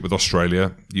relationship with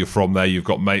Australia. You're from there, you've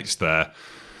got mates there.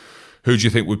 Who do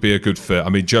you think would be a good fit? I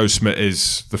mean, Joe Smith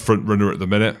is the front runner at the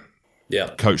minute.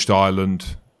 Yeah. Coached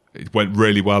Ireland. It went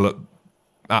really well at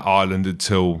Ireland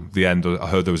until the end. I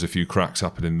heard there was a few cracks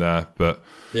happening there, but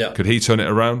could he turn it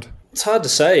around? It's hard to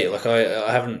say. Like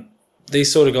I haven't,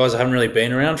 these sort of guys I haven't really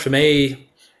been around. For me,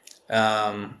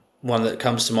 one that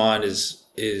comes to mind is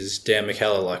Dan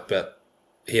McKellar. Like, but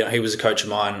he was a coach of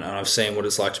mine, and I've seen what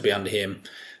it's like to be under him.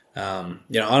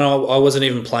 You know, I wasn't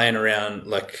even playing around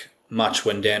like much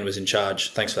when Dan was in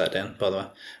charge. Thanks for that, Dan, by the way.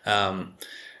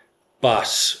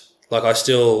 But like, I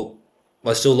still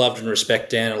loved and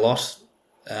respect Dan a lot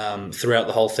throughout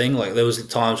the whole thing. Like, there was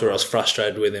times where I was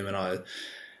frustrated with him, and I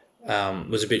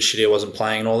was a bit shitty. I wasn't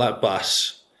playing and all that.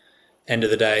 But end of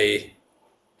the day,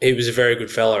 he was a very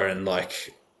good fella, and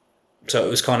like, so it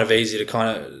was kind of easy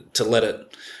to let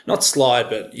it not slide,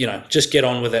 but, you know, just get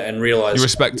on with it and realise you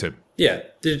respect him. Yeah,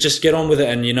 just get on with it,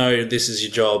 and you know this is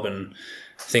your job, and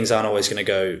things aren't always going to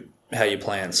go how you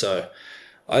plan. So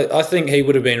I think he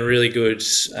would have been a really good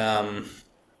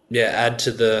add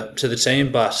to the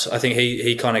team, but I think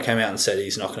he kind of came out and said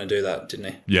he's not going to do that,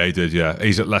 didn't he? Yeah, he did, yeah.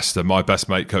 He's at Leicester. My best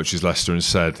mate coaches Leicester and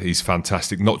said he's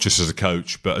fantastic, not just as a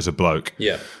coach, but as a bloke.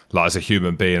 Yeah. Like as a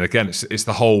human being. Again, it's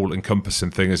the whole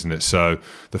encompassing thing, isn't it? So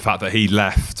the fact that he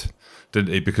left,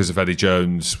 didn't he, because of Eddie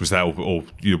Jones was there, or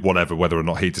whatever, whether or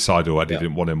not he decided or Eddie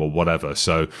didn't want him or whatever.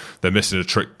 So they're missing a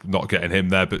trick not getting him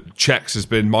there. But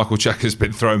Michael Check has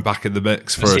been thrown back in the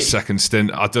mix for a second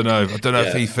stint. I don't know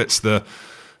if he fits.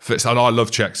 And I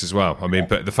love Czechs as well. I mean,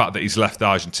 but the fact that he's left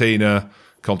Argentina,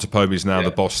 Contepomi's now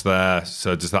the boss there.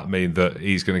 So does that mean that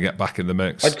he's going to get back in the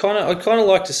mix? I'd kind of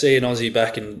like to see an Aussie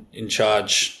back in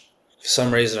charge. For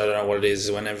some reason, I don't know what it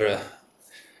is. Whenever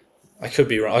I could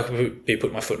be wrong, I could be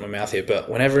putting my foot in my mouth here, but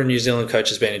whenever a New Zealand coach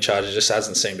has been in charge, it just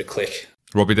hasn't seemed to click.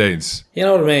 Robbie Deans. You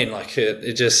know what I mean? Like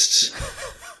it just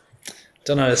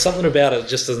don't know. There's something about it that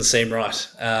just doesn't seem right.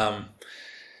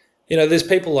 There's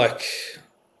people like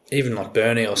even like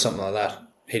Bernie or something like that.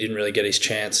 He didn't really get his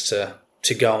chance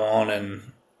to go on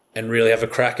and really have a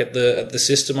crack at the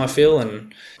system, I feel.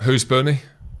 And who's Bernie?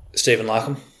 Stephen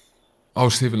Larkham. Oh,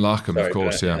 Stephen Larkham, Sorry, of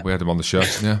course. Bernie, Yeah, we had him on the show.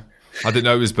 Yeah, I didn't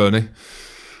know it was Bernie.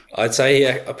 I'd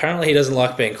say apparently he doesn't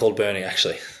like being called Bernie,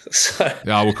 actually. So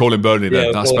yeah, we'll call him Bernie then.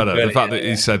 Yeah, that's better. Bernie, The fact that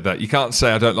he said that. You can't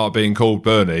say I don't like being called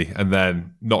Bernie and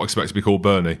then not expect to be called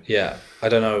Bernie. Yeah, I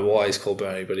don't know why he's called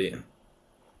Bernie, but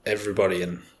everybody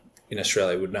in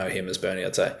Australia would know him as Bernie,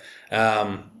 I'd say.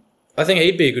 I think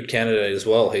he'd be a good candidate as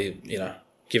well. He,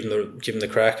 give him the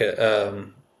crack at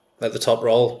the top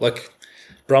role. Like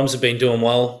Brom's have been doing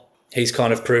well. He's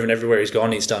kind of proven everywhere he's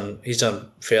gone. He's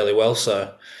done fairly well.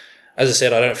 So, as I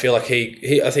said, I don't feel like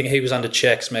I think he was under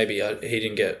checks. Maybe he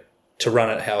didn't get to run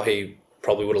it how he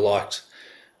probably would have liked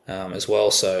as well.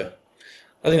 So,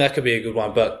 I think that could be a good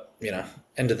one. But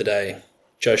end of the day,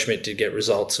 Joe Schmidt did get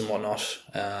results and whatnot.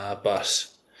 But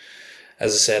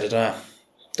as I said, I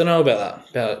don't know about that,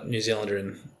 about New Zealander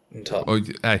in top. Oh,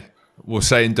 hey, well,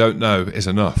 saying don't know is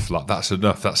enough. Like that's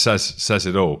enough. That says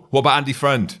it all. What about Andy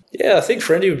Friend? Yeah, I think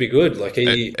Friendy would be good. Like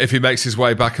if he makes his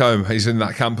way back home, he's in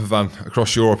that camper van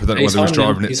across Europe. I don't know whether he was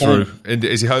driving it through.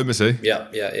 Is he home? Is he?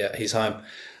 Yeah. He's home.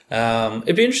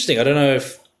 It'd be interesting. I don't know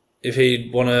if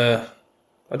he'd want to.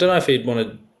 I don't know if he'd want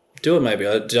to do it. Maybe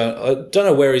I don't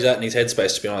know where he's at in his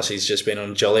headspace. To be honest, he's just been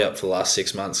on jolly up for the last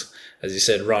 6 months, as you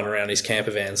said, running around his camper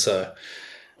van. So,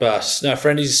 but no,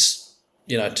 Friendy's.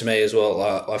 To me as well,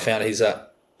 I found he's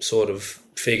that sort of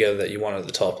figure that you want at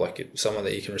the top, like someone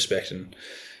that you can respect, and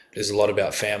there's a lot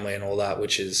about family and all that,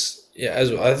 which is,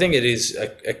 I think it is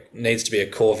needs to be a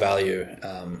core value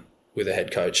with a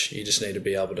head coach. You just need to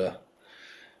be able to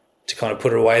kind of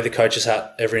put away the coach's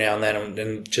hat every now and then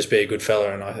and just be a good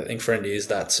fella, and I think Friendy is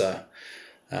that. So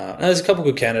there's a couple of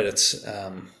good candidates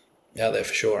out there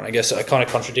for sure, and I guess I kind of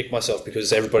contradict myself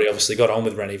because everybody obviously got on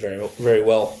with Rennie very, very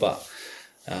well, but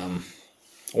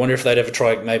I wonder if they'd ever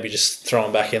try maybe just throw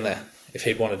him back in there if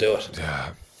he'd want to do it.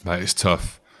 Yeah, mate, it's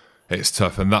tough. It's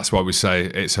tough, and that's why we say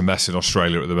it's a mess in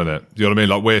Australia at the minute. You know what I mean?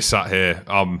 Like, we're sat here,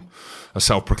 I'm a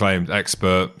self-proclaimed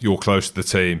expert, you're close to the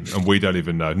team, and we don't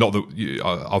even know. Not that,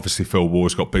 obviously Phil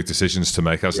Ward's got big decisions to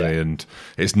make, hasn't he? And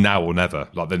it's now or never.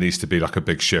 Like, there needs to be like a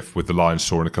big shift with the Lions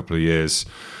tour in a couple of years,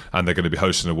 and they're going to be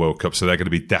hosting a World Cup, so they're going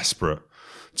to be desperate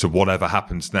to whatever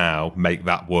happens now, make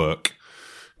that work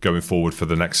going forward for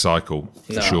the next cycle,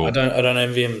 for sure. I don't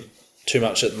envy him too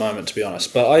much at the moment, to be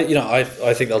honest. But I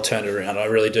think they'll turn it around. I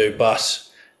really do. But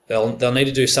they'll need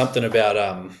to do something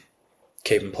about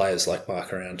keeping players like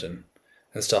Mack around and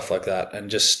stuff like that, and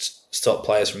just stop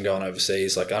players from going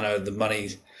overseas. Like, I know the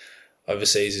money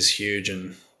overseas is huge,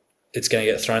 and it's going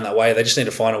to get thrown that way. They just need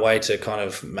to find a way to kind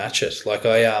of match it. Like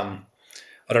I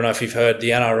don't know if you've heard,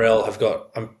 the NRL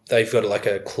they've got like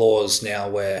a clause now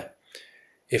where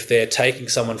if they're taking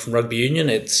someone from rugby union,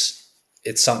 it's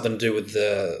something to do with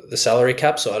the salary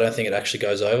cap, so I don't think it actually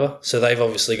goes over. So they've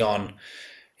obviously gone,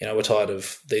 we're tired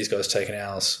of these guys taking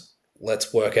ours.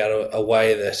 Let's work out a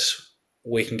way that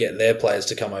we can get their players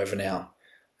to come over now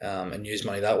and use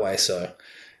money that way. So,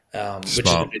 which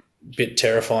is a bit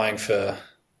terrifying for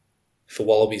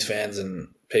Wallabies fans and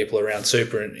people around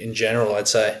Super in general, I'd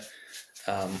say,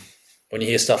 when you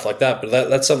hear stuff like that. But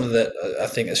that's something that I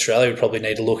think Australia would probably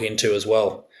need to look into as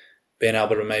well, being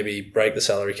able to maybe break the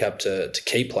salary cap to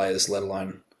keep players, let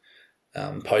alone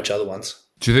poach other ones.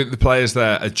 Do you think the players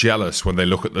there are jealous when they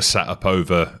look at the setup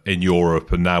over in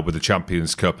Europe and now with the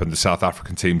Champions Cup and the South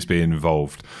African teams being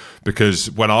involved?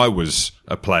 Because when I was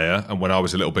a player and when I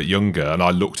was a little bit younger and I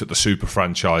looked at the super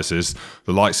franchises,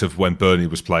 the likes of when Bernie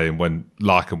was playing, when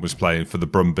Larkham was playing for the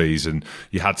Brumbies, and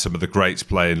you had some of the greats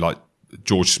playing, like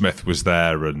George Smith was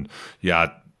there, and you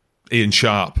had Ian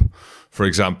Sharp, for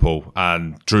example,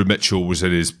 and Drew Mitchell was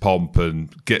in his pomp,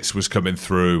 and Gitz was coming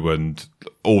through, and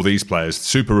all these players.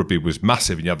 Super Rugby was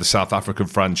massive, and you have the South African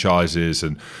franchises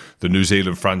and the New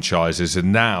Zealand franchises,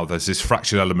 and now there's this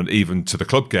fractured element even to the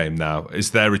club game now.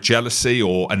 Is there a jealousy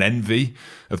or an envy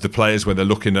of the players when they're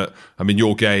looking at,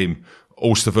 your game,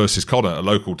 Ulster versus Connacht, a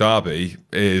local derby,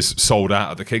 is sold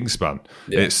out at the Kingspan.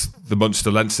 Yeah. It's the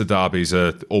Munster-Leinster derbies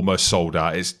are almost sold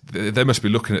out. They must be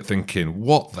looking at thinking,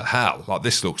 what the hell? Like,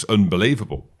 this looks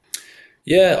unbelievable.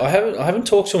 Yeah, I haven't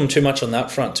talked to them too much on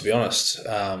that front, to be honest.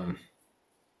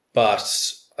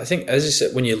 But I think, as you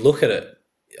said, when you look at it,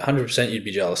 100% you'd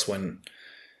be jealous when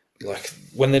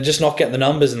they're just not getting the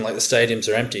numbers and like the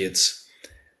stadiums are empty.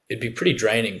 It'd be pretty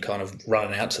draining kind of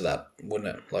running out to that,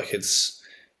 wouldn't it? Like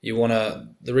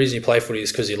the reason you play footy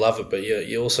is because you love it, but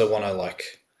you also want to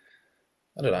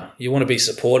you want to be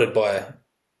supported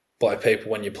by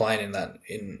people when you're playing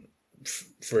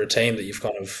for a team that you've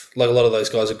kind of, like a lot of those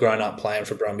guys have grown up playing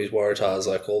for Brumbies, Waratahs,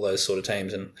 like all those sort of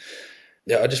teams. And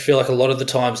yeah, I just feel like a lot of the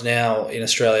times now in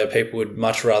Australia, people would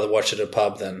much rather watch at a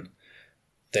pub than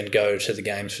go to the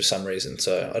games for some reason.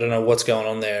 So I don't know what's going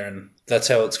on there, and that's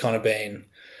how it's kind of been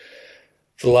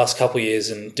for the last couple of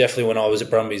years. And definitely when I was at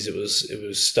Brumbies, it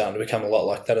was starting to become a lot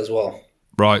like that as well.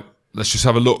 Right. Let's just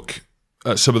have a look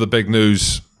at some of the big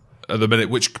news at the minute,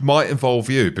 which might involve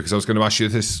you, because I was going to ask you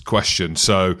this question.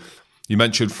 So you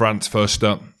mentioned France first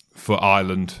up for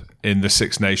Ireland in the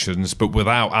Six Nations, but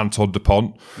without Antoine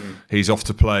Dupont. He's off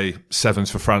to play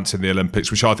sevens for France in the Olympics,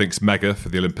 which I think is mega for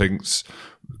the Olympics.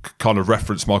 Kind of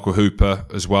reference Michael Hooper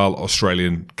as well,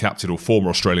 Australian captain or former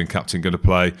Australian captain, going to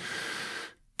play.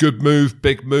 Good move,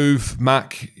 big move.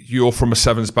 Mack, you're from a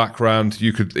sevens background.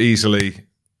 You could easily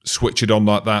switch it on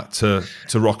like that to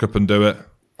rock up and do it.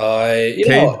 I'd give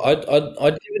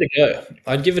it a go.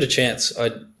 I'd give it a chance.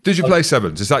 Did you play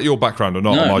sevens? Is that your background or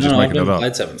not? No, Am I just making it up?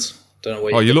 Played sevens. Don't know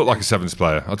where you look like a sevens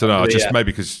player. I don't know.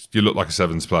 Maybe because you look like a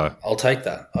sevens player. I'll take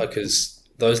that because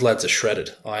those lads are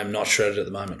shredded. I am not shredded at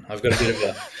the moment. I've got a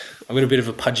bit of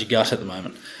a pudgy gut at the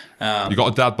moment. You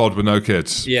got a dad bod with no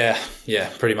kids. Yeah,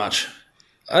 pretty much.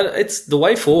 It's the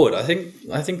way forward. I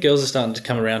think girls are starting to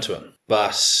come around to it.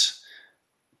 But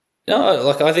no,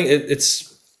 like I think it's.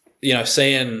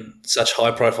 Seeing such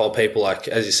high-profile people like,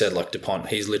 as you said, like Dupont,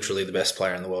 he's literally the best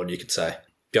player in the world, you could say.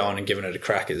 Going and giving it a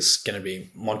crack is going to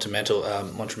be monumental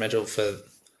for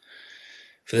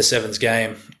the sevens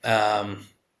game. And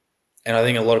I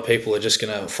think a lot of people are just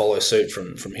going to follow suit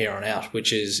from here on out,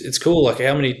 which is, it's cool. Like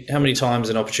how many times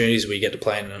and opportunities we get to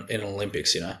play in an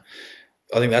Olympics, I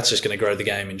think that's just going to grow the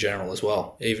game in general as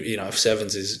well. If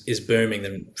sevens is booming,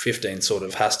 then 15 sort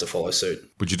of has to follow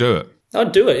suit. Would you do it?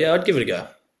 I'd do it, yeah. I'd give it a go.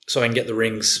 So I can get the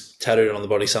rings tattooed on the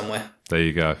body somewhere. There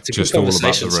you go. It's a just good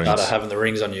conversation all about the rings. Having the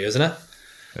rings on you, isn't it?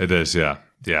 It is, yeah.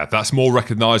 Yeah, that's more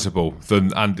recognisable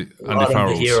than Andy Farrell's. On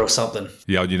the ear or something.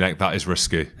 Yeah, on your neck, that is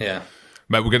risky. Yeah.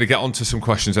 Mate, we're going to get onto some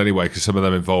questions anyway, because some of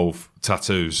them involve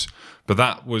tattoos. But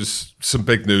that was some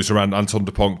big news around Antoine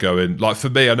Dupont going. Like, for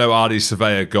me, I know Ardie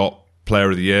Surveyor got Player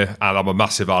of the Year, and I'm a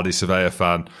massive Ardie Surveyor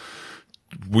fan.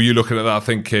 Were you looking at that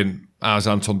thinking, has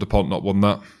Antoine Dupont not won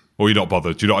that? Or are you not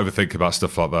bothered? Do you not ever think about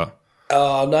stuff like that?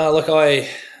 No, look,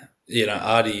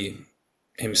 Ardie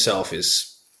himself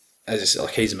is, as I said,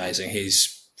 like, he's amazing.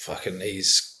 He's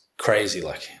crazy.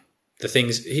 Like, the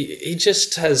things, he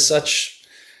just has such,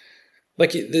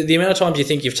 like, the amount of times you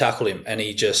think you've tackled him and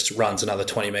he just runs another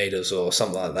 20 metres or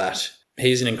something like that.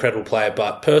 He's an incredible player.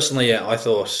 But personally, yeah, I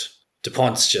thought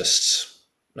Dupont's just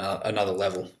another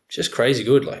level. Just crazy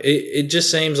good. Like, it just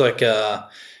seems like,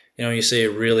 you see a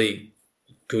really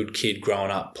good kid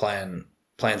growing up playing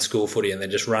school footy and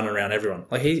then just running around everyone.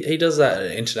 Like he does that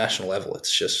at an international level.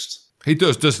 It's just... He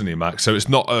does, doesn't he, Max? So it's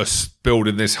not us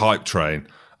building this hype train.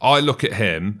 I look at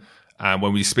him, and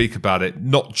when we speak about it,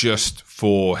 not just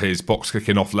for his box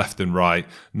kicking off left and right,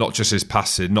 not just his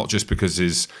passing, not just because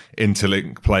his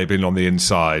interlink play being on the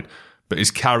inside, but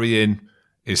his carrying,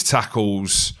 his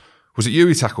tackles. Was it you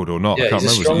he tackled or not? Yeah, I can't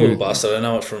he's remember. A strong little bastard. I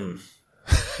know it from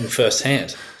first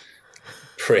hand.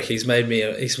 Prick, he's made me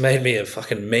a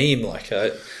fucking meme. Like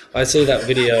I see that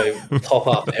video pop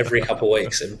up every couple of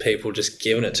weeks and people just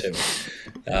giving it to me.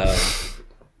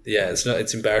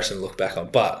 It's embarrassing to look back on.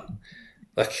 But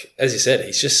like as you said,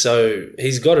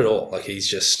 he's got it all. Like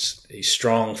he's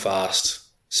strong, fast,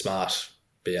 smart.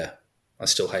 But yeah, I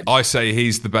still hate him. I say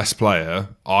he's the best player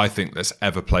I think that's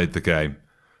ever played the game.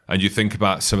 And you think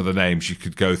about some of the names you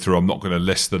could go through. I'm not going to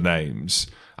list the names.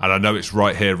 And I know it's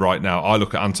right here, right now. I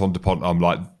look at Antoine Dupont, I'm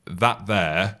like, that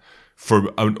there,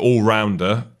 for an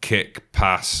all-rounder, kick,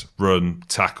 pass, run,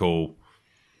 tackle,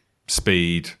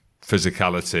 speed,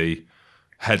 physicality,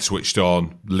 head switched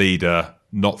on, leader,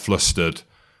 not flustered.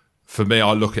 For me,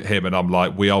 I look at him and I'm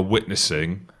like, we are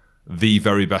witnessing the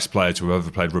very best player to have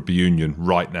ever played rugby union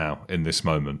right now in this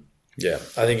moment. Yeah,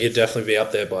 I think he'd definitely be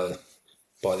up there by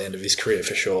the end of his career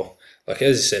for sure. Like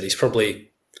as you said,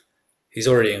 he's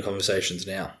already in conversations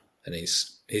now, and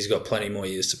he's got plenty more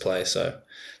years to play. So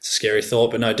it's a scary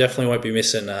thought, but no, definitely won't be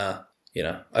missing. I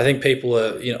think people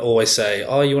are always say,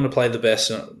 "Oh, you want to play the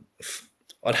best."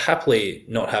 I'd happily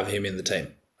not have him in the team.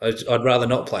 I'd rather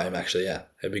not play him. Actually, yeah,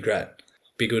 it'd be great.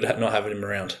 Be good not having him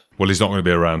around. Well, he's not going to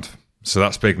be around. So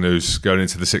that's big news going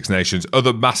into the Six Nations.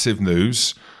 Other massive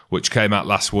news, which came out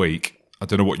last week. I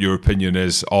don't know what your opinion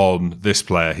is on this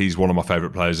player. He's one of my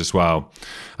favourite players as well.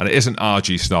 And it isn't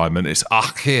RG Snyman, it's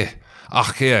Achie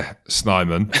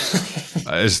Snyman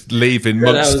is leaving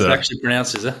Munster. That was actually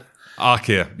pronounced, is it?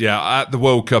 Achie, yeah. At the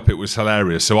World Cup, it was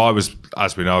hilarious. So I was,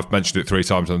 as we know, I've mentioned it 3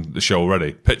 times on the show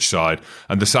already, pitch side.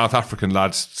 And the South African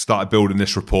lads started building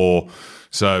this rapport.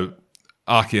 So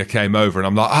Achie came over and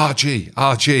I'm like,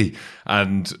 RG.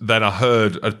 And then I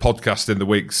heard a podcast in the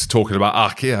weeks talking about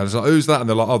Achie. I was like, who's that? And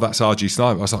they're like, oh, that's RG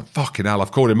Snyman. I was like, fucking hell,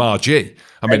 I've called him RG.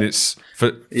 I mean, it's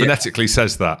phonetically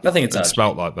says that. I think it's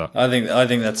spelt like that. I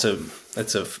think that's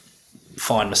a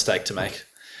fine mistake to make.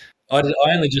 I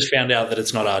only just found out that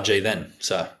it's not RG then,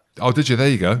 so. Oh, did you? There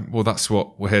you go. Well, that's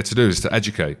what we're here to do, is to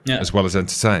educate as well as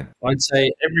entertain. I'd say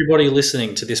everybody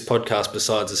listening to this podcast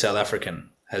besides the South African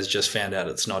has just found out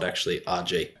it's not actually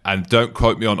RG. And don't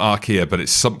quote me on Archaea, but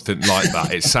it's something like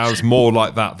that. It sounds more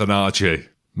like that than RG.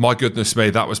 My goodness me,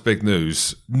 that was big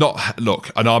news.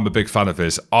 Look, and I'm a big fan of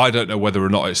his. I don't know whether or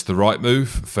not it's the right move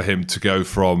for him to go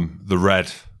from the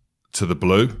red to the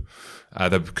blue.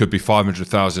 There could be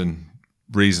 500,000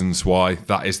 reasons why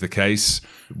that is the case.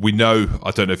 We know,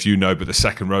 I don't know if you know, but the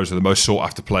second rows are the most sought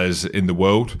after players in the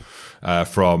world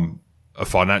from a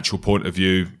financial point of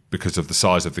view because of the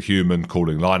size of the human,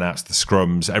 calling lineouts, the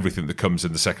scrums, everything that comes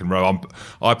in the second row.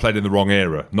 I played in the wrong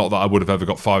era. Not that I would have ever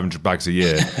got 500 bags a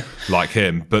year like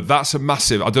him, but that's a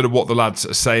massive, I don't know what the lads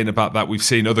are saying about that. We've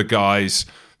seen other guys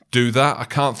do that. I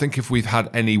can't think if we've had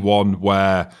anyone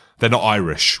where they're not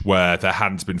Irish, where their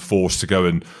hand's been forced to go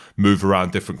and move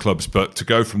around different clubs. But to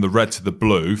go from the red to the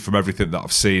blue, from everything that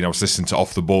I've seen, I was listening to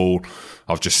Off the Ball,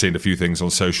 I've just seen a few things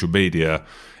on social media.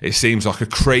 It seems like a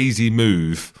crazy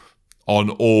move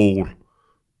on all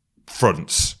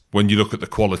fronts when you look at the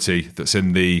quality that's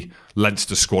in the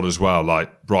Leinster squad as well,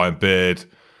 like Brian Beard,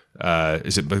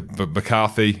 is it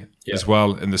McCarthy as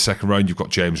well in the second row? You've got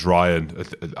James Ryan.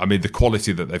 I mean, the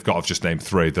quality that they've got, I've just named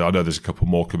 3. I know there's a couple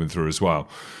more coming through as well.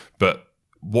 But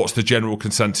what's the general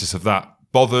consensus of that?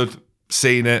 Bothered?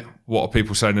 Seen it? What are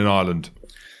people saying in Ireland?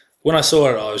 When I saw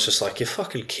it, I was just like, you're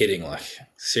fucking kidding. Like,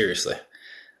 seriously.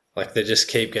 Like, they just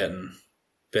keep getting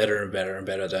better and better and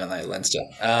better, don't they, Leinster?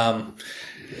 No,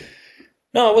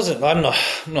 I wasn't. I'm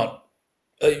not.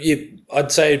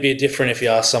 I'd say it'd be different if you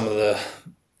asked some of the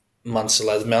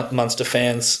Munster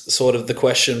fans sort of the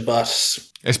question, but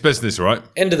it's business, right?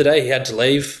 End of the day, he had to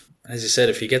leave. As you said,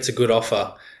 if he gets a good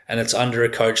offer and it's under a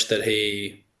coach that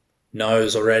he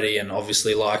knows already and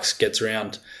obviously likes, gets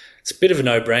around, it's a bit of a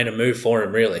no-brainer move for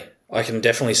him, really. I can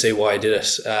definitely see why he did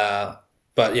it.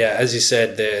 But yeah, as you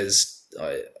said,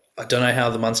 I don't know how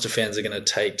the Munster fans are going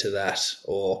to take to that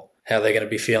or how they're going to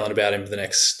be feeling about him for the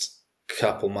next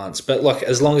couple months. But look,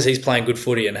 as long as he's playing good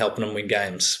footy and helping them win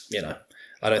games,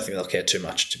 I don't think they'll care too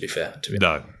much, to be fair.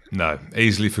 No,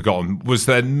 easily forgotten. Was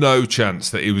there no chance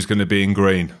that he was going to be in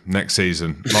green next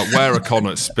season? Like, where are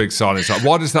Connacht's big signings? Like,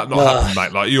 why does that not happen,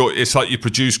 mate? Like, it's like you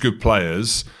produce good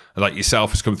players, like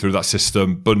yourself has come through that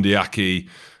system. Bundy Aki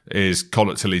is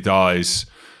Connacht till he dies.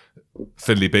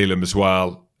 Finlay Bealham as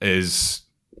well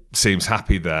seems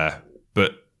happy there.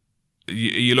 But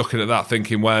you're looking at that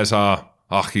thinking, where's our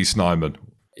Achie Snyman?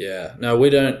 Yeah, no, we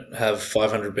don't have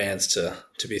 500 bands to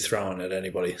be throwing at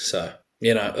anybody. So,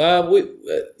 we know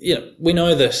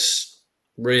that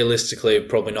realistically we're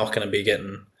probably not going to be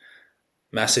getting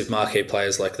massive marquee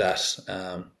players like that.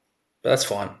 But that's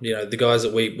fine. The guys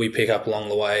that we pick up along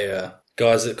the way are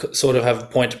guys that sort of have a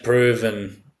point to prove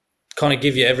and kind of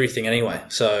give you everything anyway.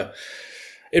 So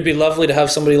it'd be lovely to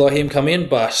have somebody like him come in,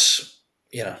 but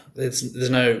there's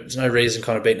no reason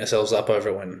kind of beating ourselves up over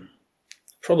it when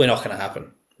probably not going to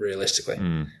happen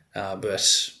realistically. But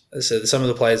as I said, some of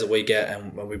the players that we get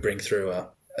and when we bring through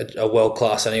are world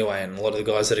class anyway, and a lot of the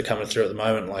guys that are coming through at the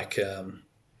moment, like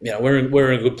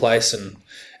we're in a good place. And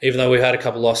even though we've had a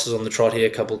couple losses on the trot here, a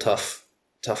couple tough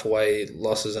away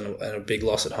losses and a big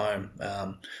loss at home,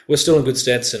 we're still in good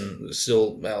stead and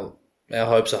still our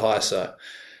hopes are high. So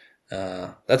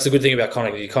that's the good thing about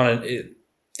Connacht. You kind of,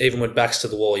 even with backs to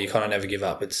the wall, you kind of never give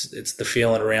up. It's the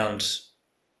feeling around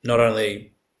not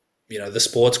only the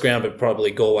sports ground, but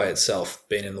probably Galway itself.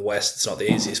 Being in the West, it's not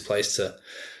the easiest place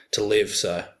to live.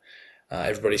 So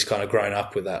everybody's kind of grown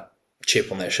up with that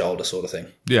chip on their shoulder sort of thing.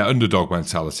 Yeah, underdog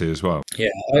mentality as well. Yeah,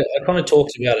 I kind of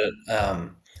talked about it.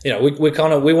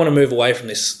 We want to move away from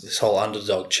this whole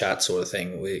underdog chat sort of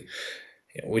thing. We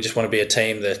just want to be a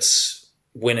team that's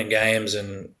winning games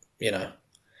and,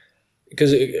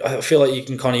 because I feel like you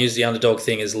can kind of use the underdog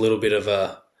thing as a little bit of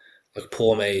a like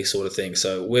poor me sort of thing.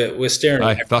 So we're steering.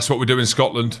 Hey, that's what we do in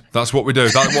Scotland. That's what we do.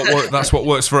 That's what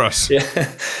works for us.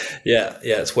 Yeah.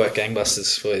 It's work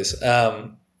gangbusters for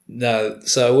you. No,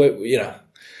 so we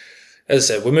as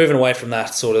I said, we're moving away from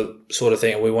that sort of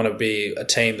thing, and we want to be a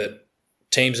team that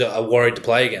teams are worried to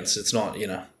play against. It's not,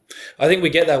 I think we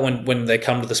get that when they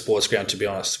come to the sports ground, to be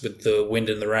honest, with the wind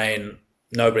and the rain.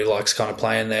 Nobody likes kind of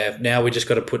playing there. Now we just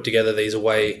got to put together these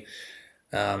away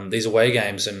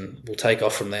games, and we'll take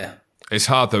off from there. It's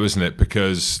hard though, isn't it?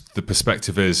 Because the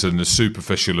perspective is, and as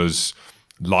superficial as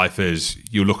life is,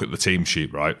 you look at the team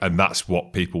sheet, right? And that's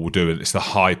what people will do. And it's the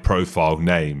high profile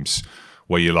names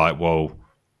where you're like, well,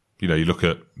 you look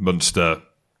at Munster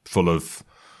full of,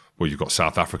 well, you've got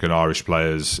South African Irish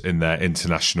players in their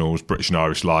internationals, British and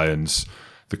Irish Lions.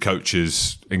 The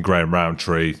coaches in Graham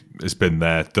Rowntree has been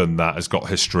there, done that, has got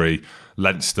history.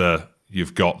 Leinster,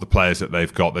 you've got the players that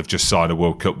they've got. They've just signed a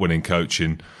World Cup winning coach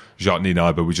in Jacques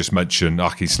Nienaber. We just mentioned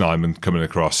Aki Snyman coming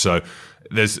across. So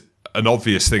there's an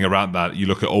obvious thing around that. You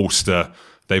look at Ulster,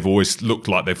 they've always looked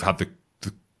like they've had the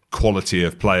quality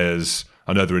of players.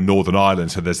 I know they're in Northern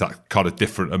Ireland, so there's that kind of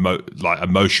different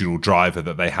emotional driver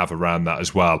that they have around that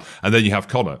as well. And then you have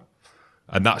Connacht.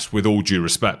 And that's with all due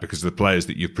respect because of the players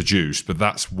that you've produced, but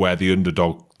that's where the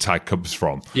underdog tag comes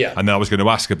from. Yeah. And then I was going to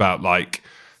ask about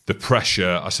the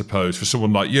pressure, I suppose, for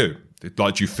someone like you.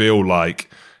 Do you feel like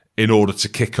in order to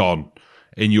kick on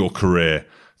in your career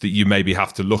that you maybe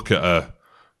have to look at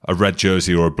a red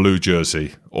jersey or a blue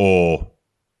jersey or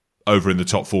over in the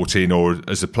top 14 or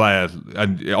as a player,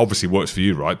 and it obviously works for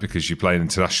you, right? Because you're playing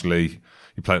internationally,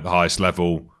 you play at the highest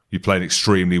level, you're playing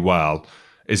extremely well.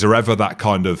 Is there ever that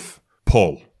kind of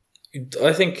pull?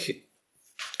 I think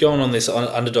going on this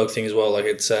underdog thing as well,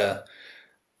 it's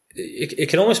it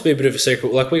can almost be a bit of a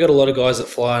secret. We got a lot of guys that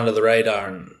fly under the radar,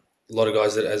 and a lot of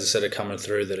guys that, as I said, are coming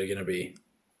through that are going to be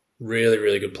really,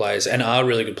 really good players and are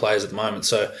really good players at the moment.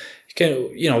 So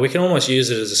we can almost use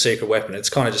it as a secret weapon. It's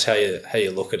kind of just how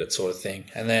you look at it, sort of thing.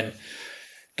 And then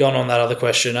going on that other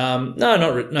question,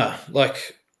 no.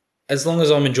 As long as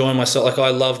I'm enjoying myself, I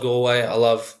love Galway, I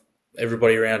love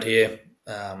everybody around here.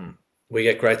 We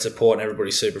get great support and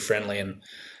everybody's super friendly, and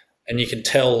you can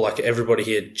tell everybody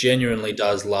here genuinely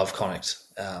does love Connacht.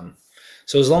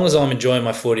 So as long as I'm enjoying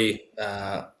my footy,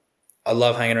 I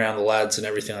love hanging around the lads and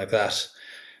everything like that.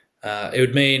 It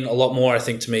would mean a lot more, I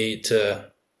think, to me to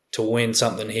win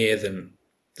something here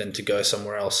than to go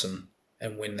somewhere else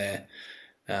and win there.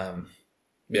 Don't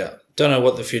know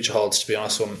what the future holds, to be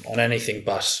honest, on anything,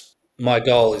 but my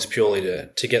goal is purely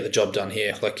to get the job done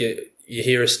here. You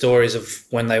hear stories of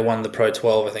when they won the Pro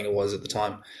 12, I think it was at the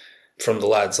time, from the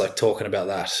lads, talking about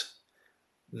that.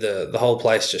 The whole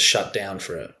place just shut down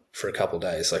for a couple of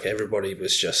days. Everybody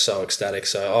was just so ecstatic.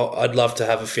 So I'd love to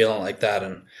have a feeling like that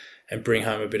and bring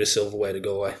home a bit of silverware to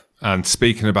Galway. And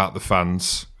speaking about the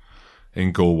fans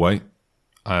in Galway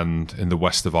and in the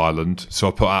west of Ireland, so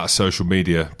I put out a social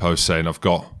media post saying I've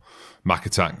got Mack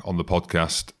Attack on the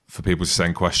podcast for people to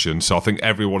send questions. So I think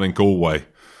everyone in Galway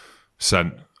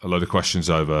sent a load of questions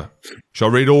over. Shall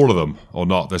I read all of them or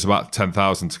not? There's about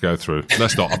 10,000 to go through.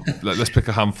 Let's not. Let's pick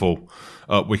a handful.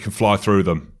 We can fly through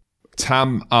them.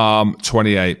 Tam Arm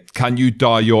 28. Can you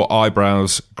dye your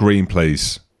eyebrows green,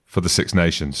 please, for the Six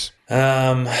Nations?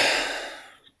 Why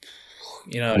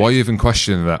are you even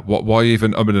questioning that? Why are you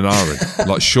even umming and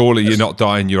ahhing? Surely you're not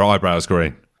dyeing your eyebrows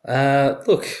green.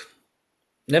 Look,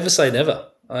 never say never.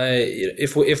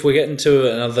 If we're getting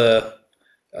to another.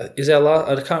 Is our last?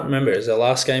 I can't remember. Is our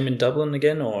last game in Dublin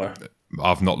again, or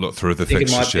I've not looked through the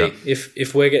fixtures yet.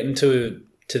 If we're getting to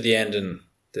the end and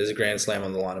there's a Grand Slam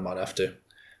on the line, I might have to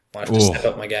step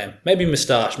up my game. Maybe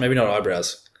moustache, maybe not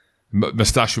eyebrows.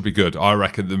 Moustache would be good. I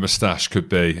reckon the moustache could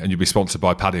be, and you'd be sponsored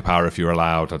by Paddy Power if you're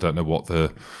allowed. I don't know what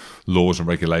the laws and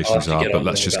regulations are, but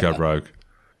let's just go rogue.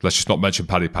 Let's just not mention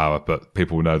Paddy Power, but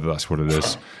people will know that that's what it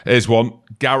is. Here's one.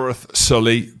 Gareth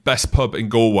Sully, best pub in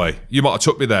Galway. You might have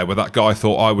took me there where that guy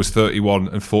thought I was 31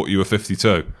 and thought you were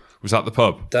 52. Was that the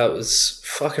pub? That was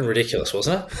fucking ridiculous,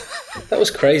 wasn't it? That was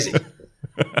crazy.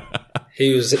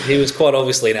 He was quite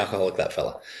obviously an alcoholic, that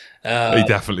fella. He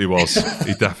definitely was.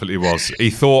 He definitely was.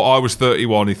 He thought I was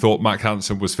 31. He thought Mack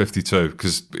Hansen was 52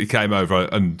 because he came over,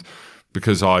 and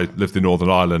because I lived in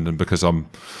Northern Ireland and because I'm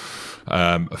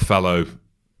a fellow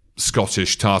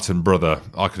Scottish tartan brother,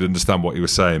 I could understand what he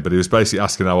was saying, but he was basically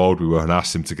asking how old we were, and I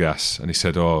asked him to guess, and he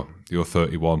said, "Oh, you're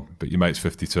 31, but your mate's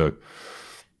 52."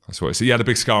 That's what he said. You had a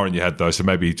big scar on your head though, so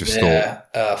maybe he just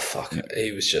thought. Fuck.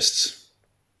 He was just.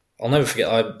 I'll never forget.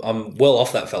 I'm well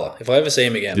off that fella. If I ever see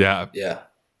him again, yeah,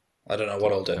 I don't know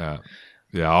what I'll do.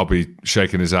 Yeah, I'll be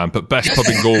shaking his hand. But best pub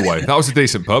in Galway. That was a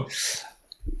decent pub.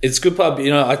 It's a good pub.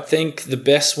 I think the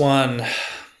best ones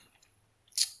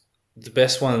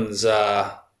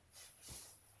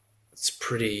it's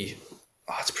pretty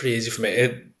easy for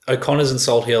me. O'Connor's and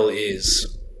Salt Hill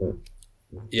is,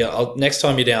 next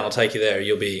time you're down, I'll take you there.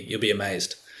 You'll be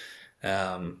amazed.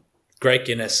 Great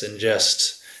Guinness, and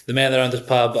just the man that owned this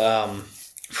pub,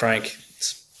 Frank,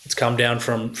 it's come down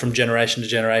from generation to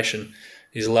generation.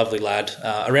 He's a lovely lad.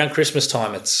 Around Christmas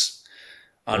time, it's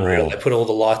unreal. They put all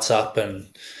the lights up and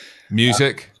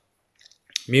music.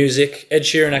 Ed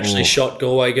Sheeran actually shot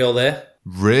Galway Girl there.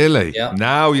 Really? Yeah.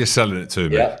 Now you're selling it to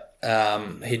me. Yeah.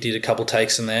 He did a couple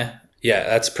takes in there. Yeah,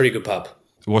 that's a pretty good pub.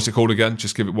 What's it called again?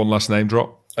 Just give it one last name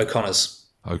drop. O'Connor's.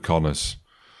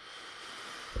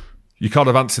 You can't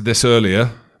have answered this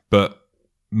earlier, but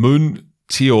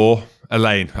Muntior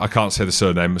Elaine. I can't say the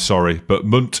surname, sorry, but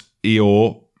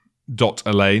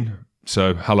Muntior.Elaine.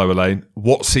 So, hello, Elaine.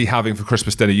 What's he having for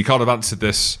Christmas dinner? You can't have answered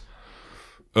this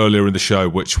earlier in the show,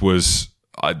 which was,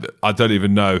 I don't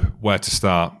even know where to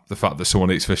start, the fact that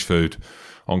someone eats fish food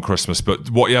on Christmas. But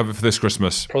what are you having for this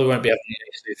Christmas? Probably won't be having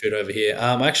any seafood over here.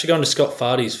 I'm actually going to Scott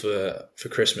Fardy's for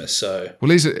Christmas. So,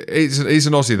 well, he's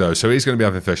an Aussie though, so he's going to be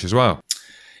having fish as well.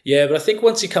 Yeah, but I think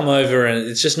once you come over, and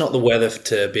it's just not the weather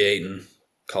to be eating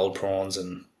cold prawns,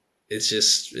 and it's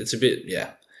a bit,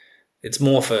 it's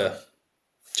more for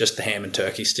just the ham and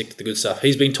turkey. Stick to the good stuff.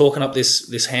 He's been talking up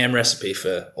this ham recipe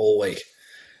for all week,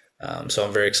 so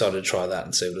I'm very excited to try that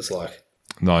and see what it's like.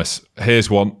 Nice. Here's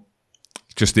one.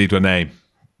 Just need a name.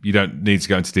 You don't need to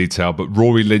go into detail, but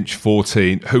Rory Lynch,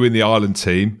 14, who in the Ireland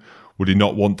team would he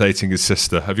not want dating his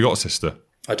sister? Have you got a sister?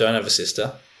 I don't have a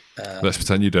sister. Let's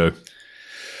pretend you do.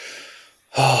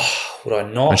 Oh, would I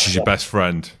not? And she's your best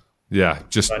friend. Yeah,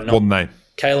 just one name.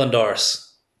 Caelan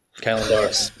Doris.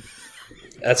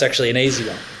 That's actually an easy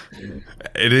one.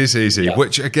 It is easy,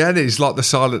 which again is like the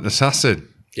silent assassin.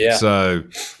 Yeah. So,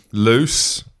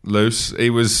 loose. He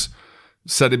was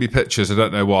sending me pictures. I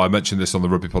don't know why I mentioned this on the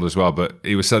Rugby Pod as well, but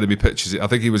he was sending me pictures. I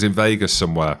think he was in Vegas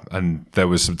somewhere, and there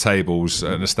was some tables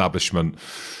at an establishment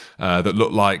that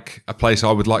looked like a place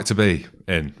I would like to be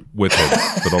in with him,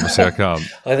 but obviously I can't.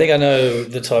 I think I know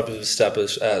the type of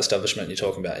establishment you're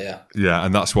talking about, yeah. Yeah,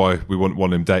 and that's why we wouldn't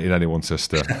want him dating anyone's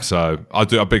sister. So I'm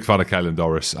a big fan of Caelan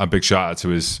Doris, and big shout out to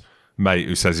his mate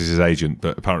who says he's his agent,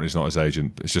 but apparently he's not his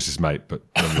agent. It's just his mate, but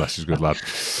nonetheless he's a good lad.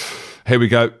 Here we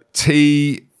go.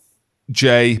 TJ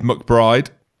McBride.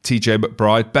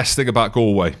 Best thing about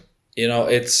Galway?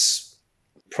 It's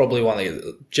probably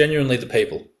genuinely the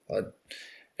people.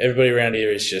 Everybody around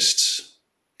here is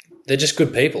they're just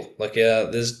good people. Like, I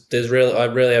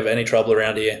rarely have any trouble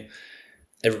around here.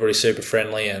 Everybody's super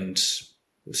friendly, and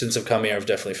since I've come here, I've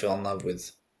definitely fallen in love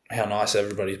with how nice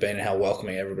everybody's been and how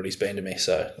welcoming everybody's been to me.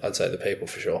 So I'd say the people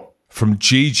for sure. From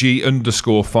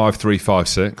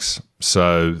GG_5356.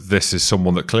 So this is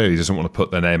someone that clearly doesn't want to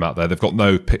put their name out there. They've got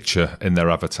no picture in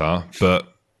their avatar, but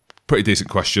pretty decent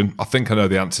question. I think I know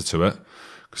the answer to it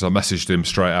because I messaged him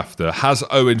straight after. Has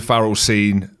Owen Farrell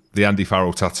seen the Andy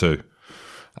Farrell tattoo?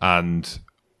 And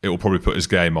it will probably put his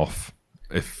game off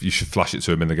if you should flash it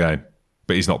to him in the game.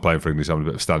 But he's not playing for England, he's having a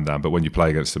bit of stand down. But when you play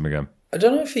against him again. I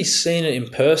don't know if he's seen it in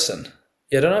person.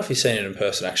 Yeah, I don't know if he's seen it in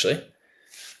person, actually. I'm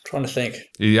trying to think.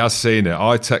 He has seen it.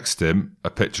 I texted him a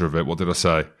picture of it. What did I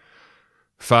say?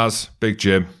 Faz, Big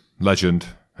Jim, legend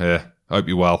here. Hope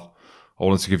you're well. I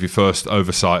wanted to give you first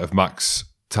oversight of Mack's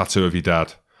tattoo of your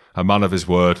dad. A man of his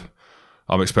word.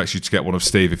 I'm expecting you to get one of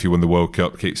Steve if you win the World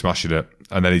Cup. Keep smashing it.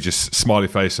 And then he just smiley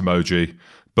face emoji.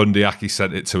 Bundy Aki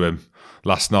sent it to him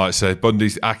last night. So Bundy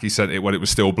Aki sent it when it was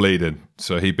still bleeding.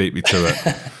 So he beat me to it.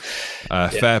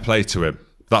 Fair play to him.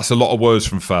 That's a lot of words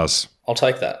from Faz. I'll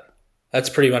take that. That's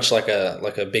pretty much like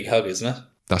a big hug, isn't it?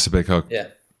 That's a big hug. Yeah.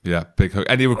 Yeah, big hug.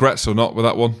 Any regrets or not with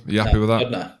that one? Are you happy with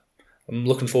that? No. I'm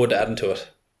looking forward to adding to it.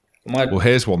 Well,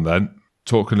 here's one then.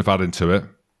 Talking of adding to it.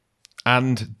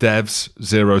 And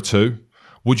Devs02.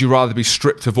 Would you rather be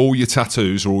stripped of all your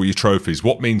tattoos or all your trophies?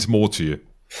 What means more to you?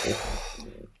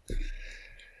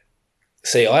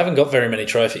 See, I haven't got very many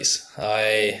trophies.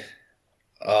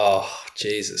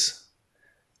 Jesus.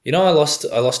 I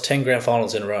lost 10 grand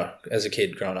finals in a row as a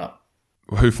kid growing up.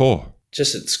 Who for?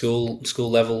 Just at school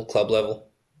level, club level.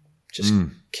 Just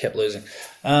kept losing.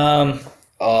 Man,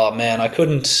 I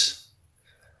couldn't.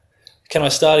 Can I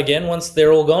start again once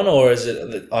they're all gone, or is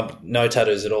it no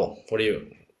tattoos at all? What do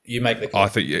you make the call? I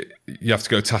think you have to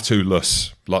go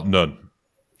tattoo-less, like none.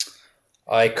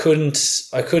 I could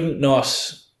not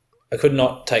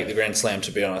take the Grand Slam,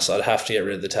 to be honest. I'd have to get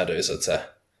rid of the tattoos, I'd say.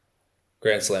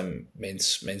 Grand Slam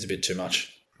means a bit too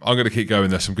much. I'm going to keep going.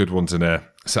 There's some good ones in here.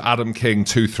 So Adam King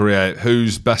 238,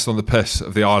 who's best on the piss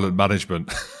of the island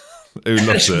management? Who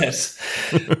loves it?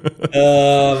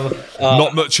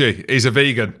 Not muchy. He's a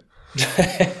vegan.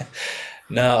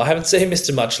 No, I haven't seen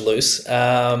Mr. Much Loose.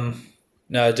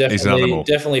 No, He's an animal.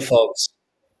 definitely Fogs.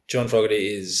 John Fogerty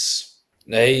is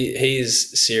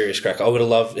he's serious crack.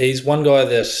 He's one guy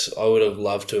that I would have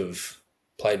loved to have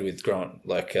played with growing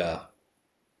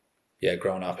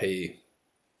up. He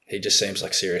just seems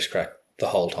like serious crack the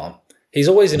whole time. He's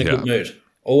always in a good mood.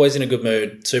 Always in a good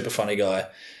mood. Super funny guy.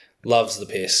 Loves the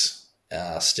piss.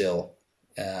 Still,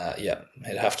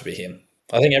 it'd have to be him.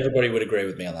 I think everybody would agree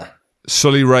with me on that.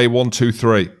 Sully Ray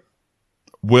 123.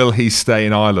 Will he stay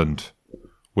in Ireland?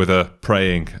 With a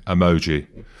praying emoji.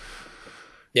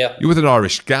 Yeah. You're with an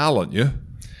Irish gal, aren't you?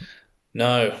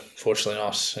 No, fortunately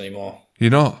not anymore.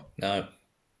 You're not? No.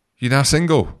 You're now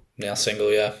single? Now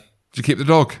single, yeah. Did you keep the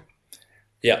dog?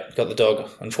 Yeah, got the dog.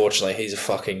 Unfortunately, he's a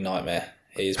fucking nightmare.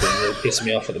 He's been really pissing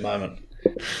me off at the moment.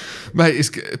 Mate, his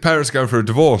parents are going for a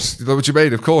divorce. You know what you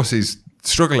mean? Of course he's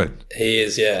struggling. He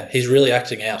is, yeah. He's really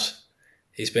acting out.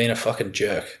 He's been a fucking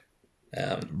jerk.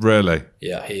 Really?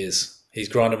 Yeah, he is. He's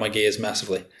grinding my gears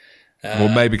massively. Well,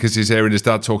 maybe because he's hearing his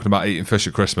dad talking about eating fish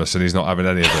at Christmas and he's not having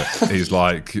any of it. He's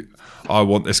like, I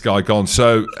want this guy gone.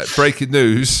 So, breaking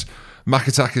news, Mack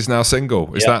Attack is now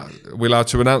single. Is that, are we allowed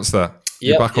to announce that?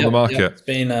 You're back on the market? Yep. It's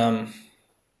been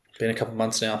a couple of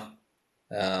months now.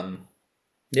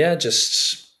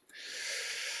 Just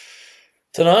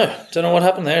don't know what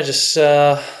happened there. Just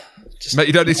mate,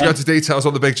 you don't need to go into details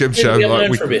on the Big Jim show.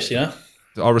 Like for a bit,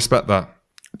 I respect that.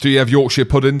 Do you have Yorkshire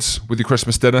puddings with your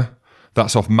Christmas dinner?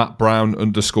 That's off Matt Brown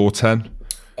 _10.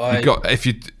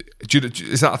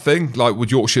 Is that a thing? Like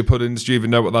with Yorkshire puddings, do you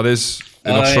even know what that is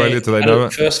in Australia? Do they know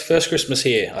it? First Christmas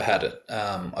here, I had it.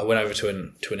 I went over to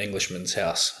an Englishman's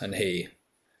house, and he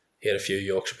had a few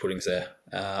Yorkshire puddings there.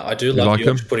 I do love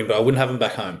Yorkshire pudding, but I wouldn't have them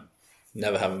back home.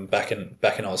 Never have them back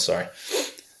in Oz. Sorry.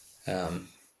 No,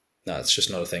 it's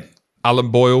just not a thing. Alan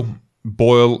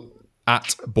Boyle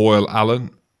at Boyle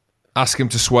Allen. Ask him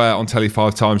to swear on telly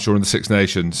 5 times during the Six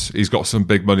Nations. He's got some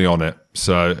big money on it.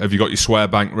 So have you got your swear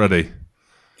bank ready?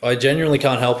 I genuinely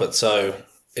can't help it. So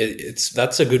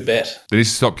that's a good bet. They need to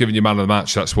stop giving you man of the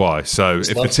match. That's why. So if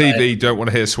the TV don't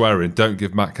want to hear swearing, don't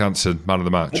give Matt Hansen man of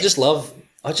the match. I just love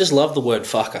the word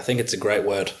fuck. I think it's a great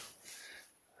word.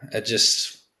 It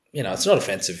just, it's not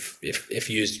offensive if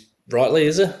used rightly,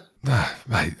 is it?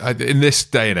 Mate, in this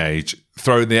day and age,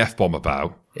 throwing the F-bomb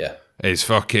about is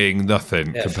fucking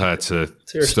nothing compared to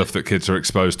stuff that kids are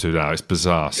exposed to now. It's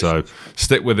bizarre. So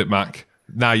stick with it, Mac.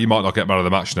 Now you might not get man of the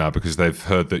match now because they've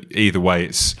heard that either way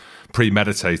it's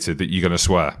premeditated that you're going to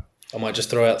swear. I might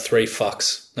just throw out 3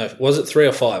 fucks. No, was it 3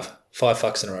 or 5? 5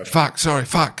 fucks in a row. Fuck.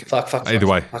 Fuck. Either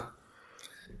way,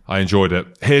 I enjoyed it.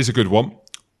 Here's a good one.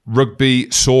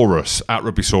 Rugbysaurus at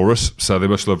Rugbysaurus. So they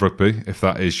must love rugby if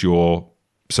that is your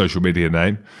social media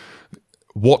name.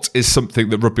 What is something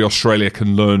that Rugby Australia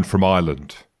can learn from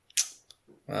Ireland?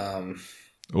 Get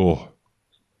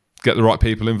the right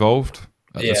people involved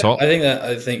at the top. I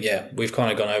think we've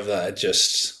kind of gone over that. It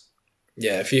just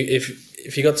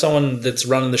if you got someone that's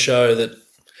running the show that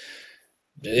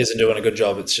isn't doing a good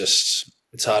job, it's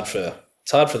hard for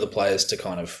the players to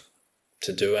kind of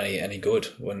to do any good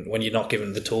when you're not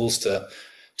given the tools to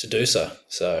do so.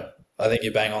 So I think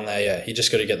you're bang on there. Yeah, you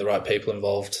just got to get the right people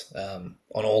involved on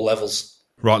all levels.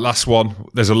 Right, last one.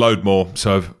 There's a load more,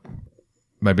 so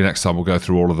maybe next time we'll go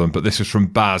through all of them. But this is from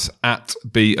Baz at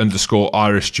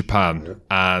B_Irish Japan,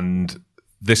 and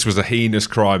this was a heinous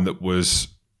crime that was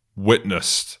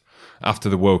witnessed after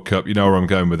the World Cup. You know where I'm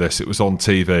going with this. It was on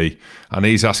TV, and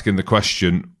he's asking the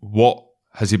question: what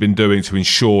has he been doing to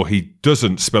ensure he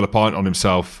doesn't spill a pint on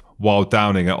himself while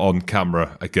downing it on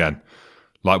camera again?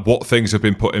 Like, what things have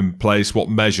been put in place? What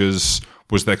measures?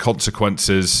 Was there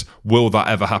consequences? Will that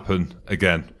ever happen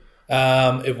again?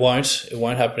 It won't. It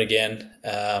won't happen again.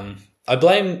 I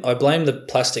blame the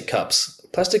plastic cups.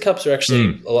 Plastic cups are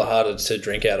actually a lot harder to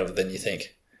drink out of than you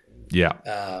think. Yeah.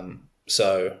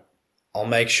 So I'll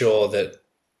make sure that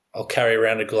I'll carry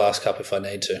around a glass cup if I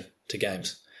need to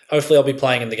games. Hopefully I'll be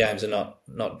playing in the games and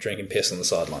not drinking piss on the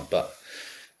sideline. But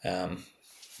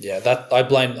that I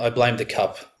blame the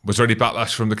cup. Was there any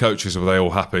backlash from the coaches, or were they all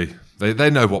happy?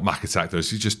 They know what Mack Attack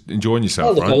does. You're just enjoying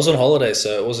yourself, right? I was on holiday,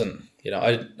 so it wasn't,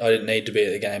 I didn't need to be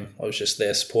at the game. I was just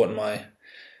there supporting my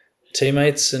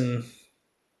teammates and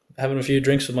having a few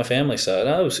drinks with my family. So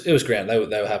no, it was grand. They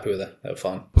were happy with it. They were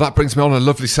fine. Well, that brings me on a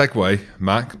lovely segue,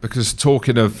 Mac, because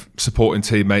talking of supporting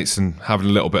teammates and having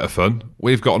a little bit of fun,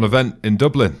 we've got an event in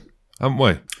Dublin, haven't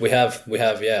we? We have,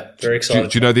 yeah. Very excited.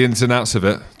 Do you know the ins and outs of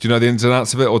it?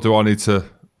 Or do I need to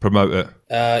promote it?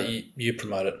 You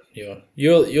promote it.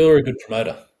 You're a good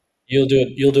promoter. You'll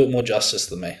do it more justice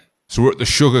than me. So we're at the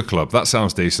Sugar Club. That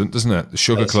sounds decent, doesn't it? The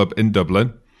Sugar Club in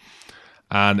Dublin.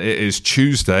 And it is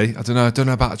Tuesday. I don't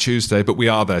know about Tuesday, but we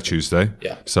are there Tuesday.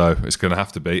 Yeah. So it's going to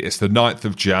have to be. It's the 9th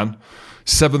of Jan,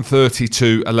 7:30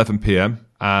 to 11 p.m.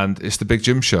 And it's the Big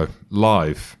Jim Show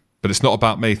live. But it's not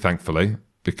about me, thankfully,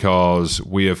 because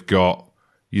we have got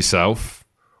yourself.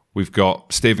 We've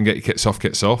got Stephen Get Your Kits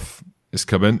Off is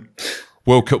coming.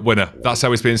 World Cup winner. That's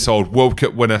how he's being sold. World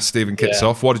Cup winner, Stephen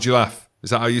Kitsoff. What did you laugh? Is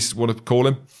that how you want to call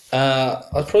him?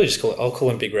 I'll probably just I'll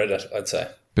call him Big Red, I'd say.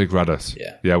 Big Reddit.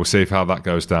 Yeah. Yeah, we'll see how that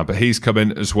goes down. But he's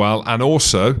coming as well. And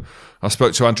also, I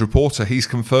spoke to Andrew Porter. He's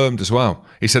confirmed as well.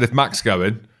 He said, if Mack's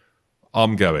going,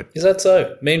 I'm going. Is that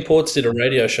so? Me and Ports did a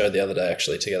radio show the other day,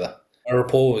 actually, together. Our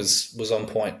rapport was on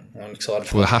point. I'm excited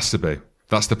for Well, it that. has to be.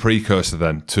 That's the precursor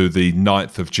then to the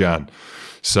 9th of Jan.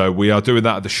 So we are doing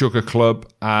that at the Sugar Club,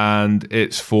 and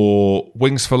it's for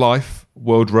Wings for Life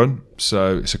World Run.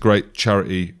 So it's a great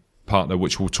charity partner,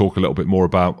 which we'll talk a little bit more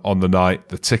about on the night.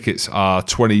 The tickets are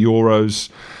 €20,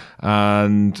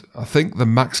 and I think the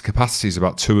max capacity is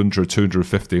about 200,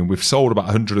 250, and we've sold about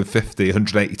 150,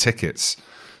 180 tickets.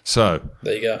 So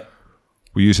there you go.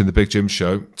 We're using the Big Jim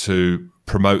Show to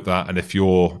promote that, and if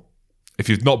you've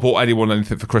not bought anyone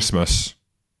anything for Christmas,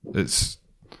 it's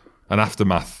an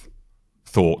aftermath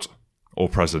thought or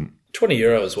present.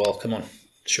 €20 as well. Come on,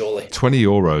 surely.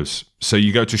 €20. So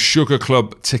you go to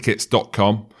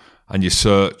sugarclubtickets.com and you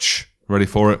search, ready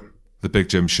for it, The Big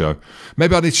Jim Show.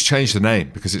 Maybe I need to change the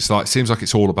name because it seems like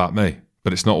it's all about me,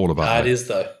 but it's not all about me. It is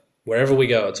though. Wherever we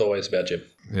go, it's always about Jim.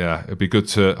 Yeah, it'd be good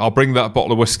to... I'll bring that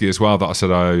bottle of whiskey as well that I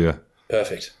said I owe you.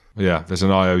 Perfect. Yeah, there's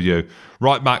an IOU.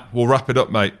 Right, Mac, we'll wrap it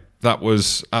up, mate. That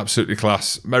was absolutely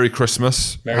class. Merry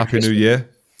Christmas. Happy New Year.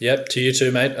 Yep, to you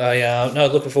too, mate.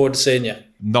 Looking forward to seeing you.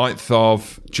 9th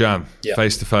of Jan, Yep.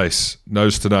 face to face,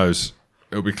 nose to nose.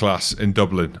 It'll be class in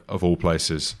Dublin, of all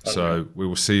places. Okay. So we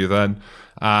will see you then.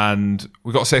 And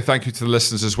we've got to say thank you to the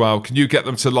listeners as well. Can you get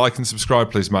them to like and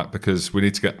subscribe, please, Matt? Because we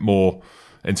need to get more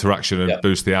interaction and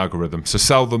boost the algorithm. So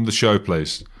sell them the show,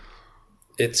 please.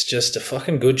 It's just a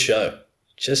fucking good show.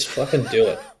 Just fucking do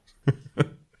it.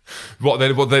 What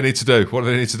they need to do? What do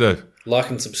they need to do? Like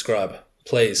and subscribe,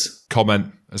 please.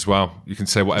 Comment as well. You can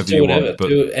say whatever do you whatever. want. But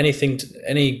do anything,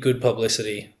 any good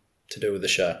publicity to do with the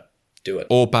show. Do it.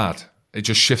 Or bad. It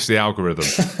just shifts the algorithm,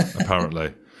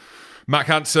 apparently. Mac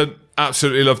Hansen,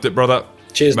 absolutely loved it, brother.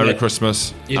 Cheers, Merry mate.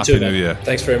 Christmas. You Happy too, New mate. Year.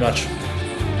 Thanks very much.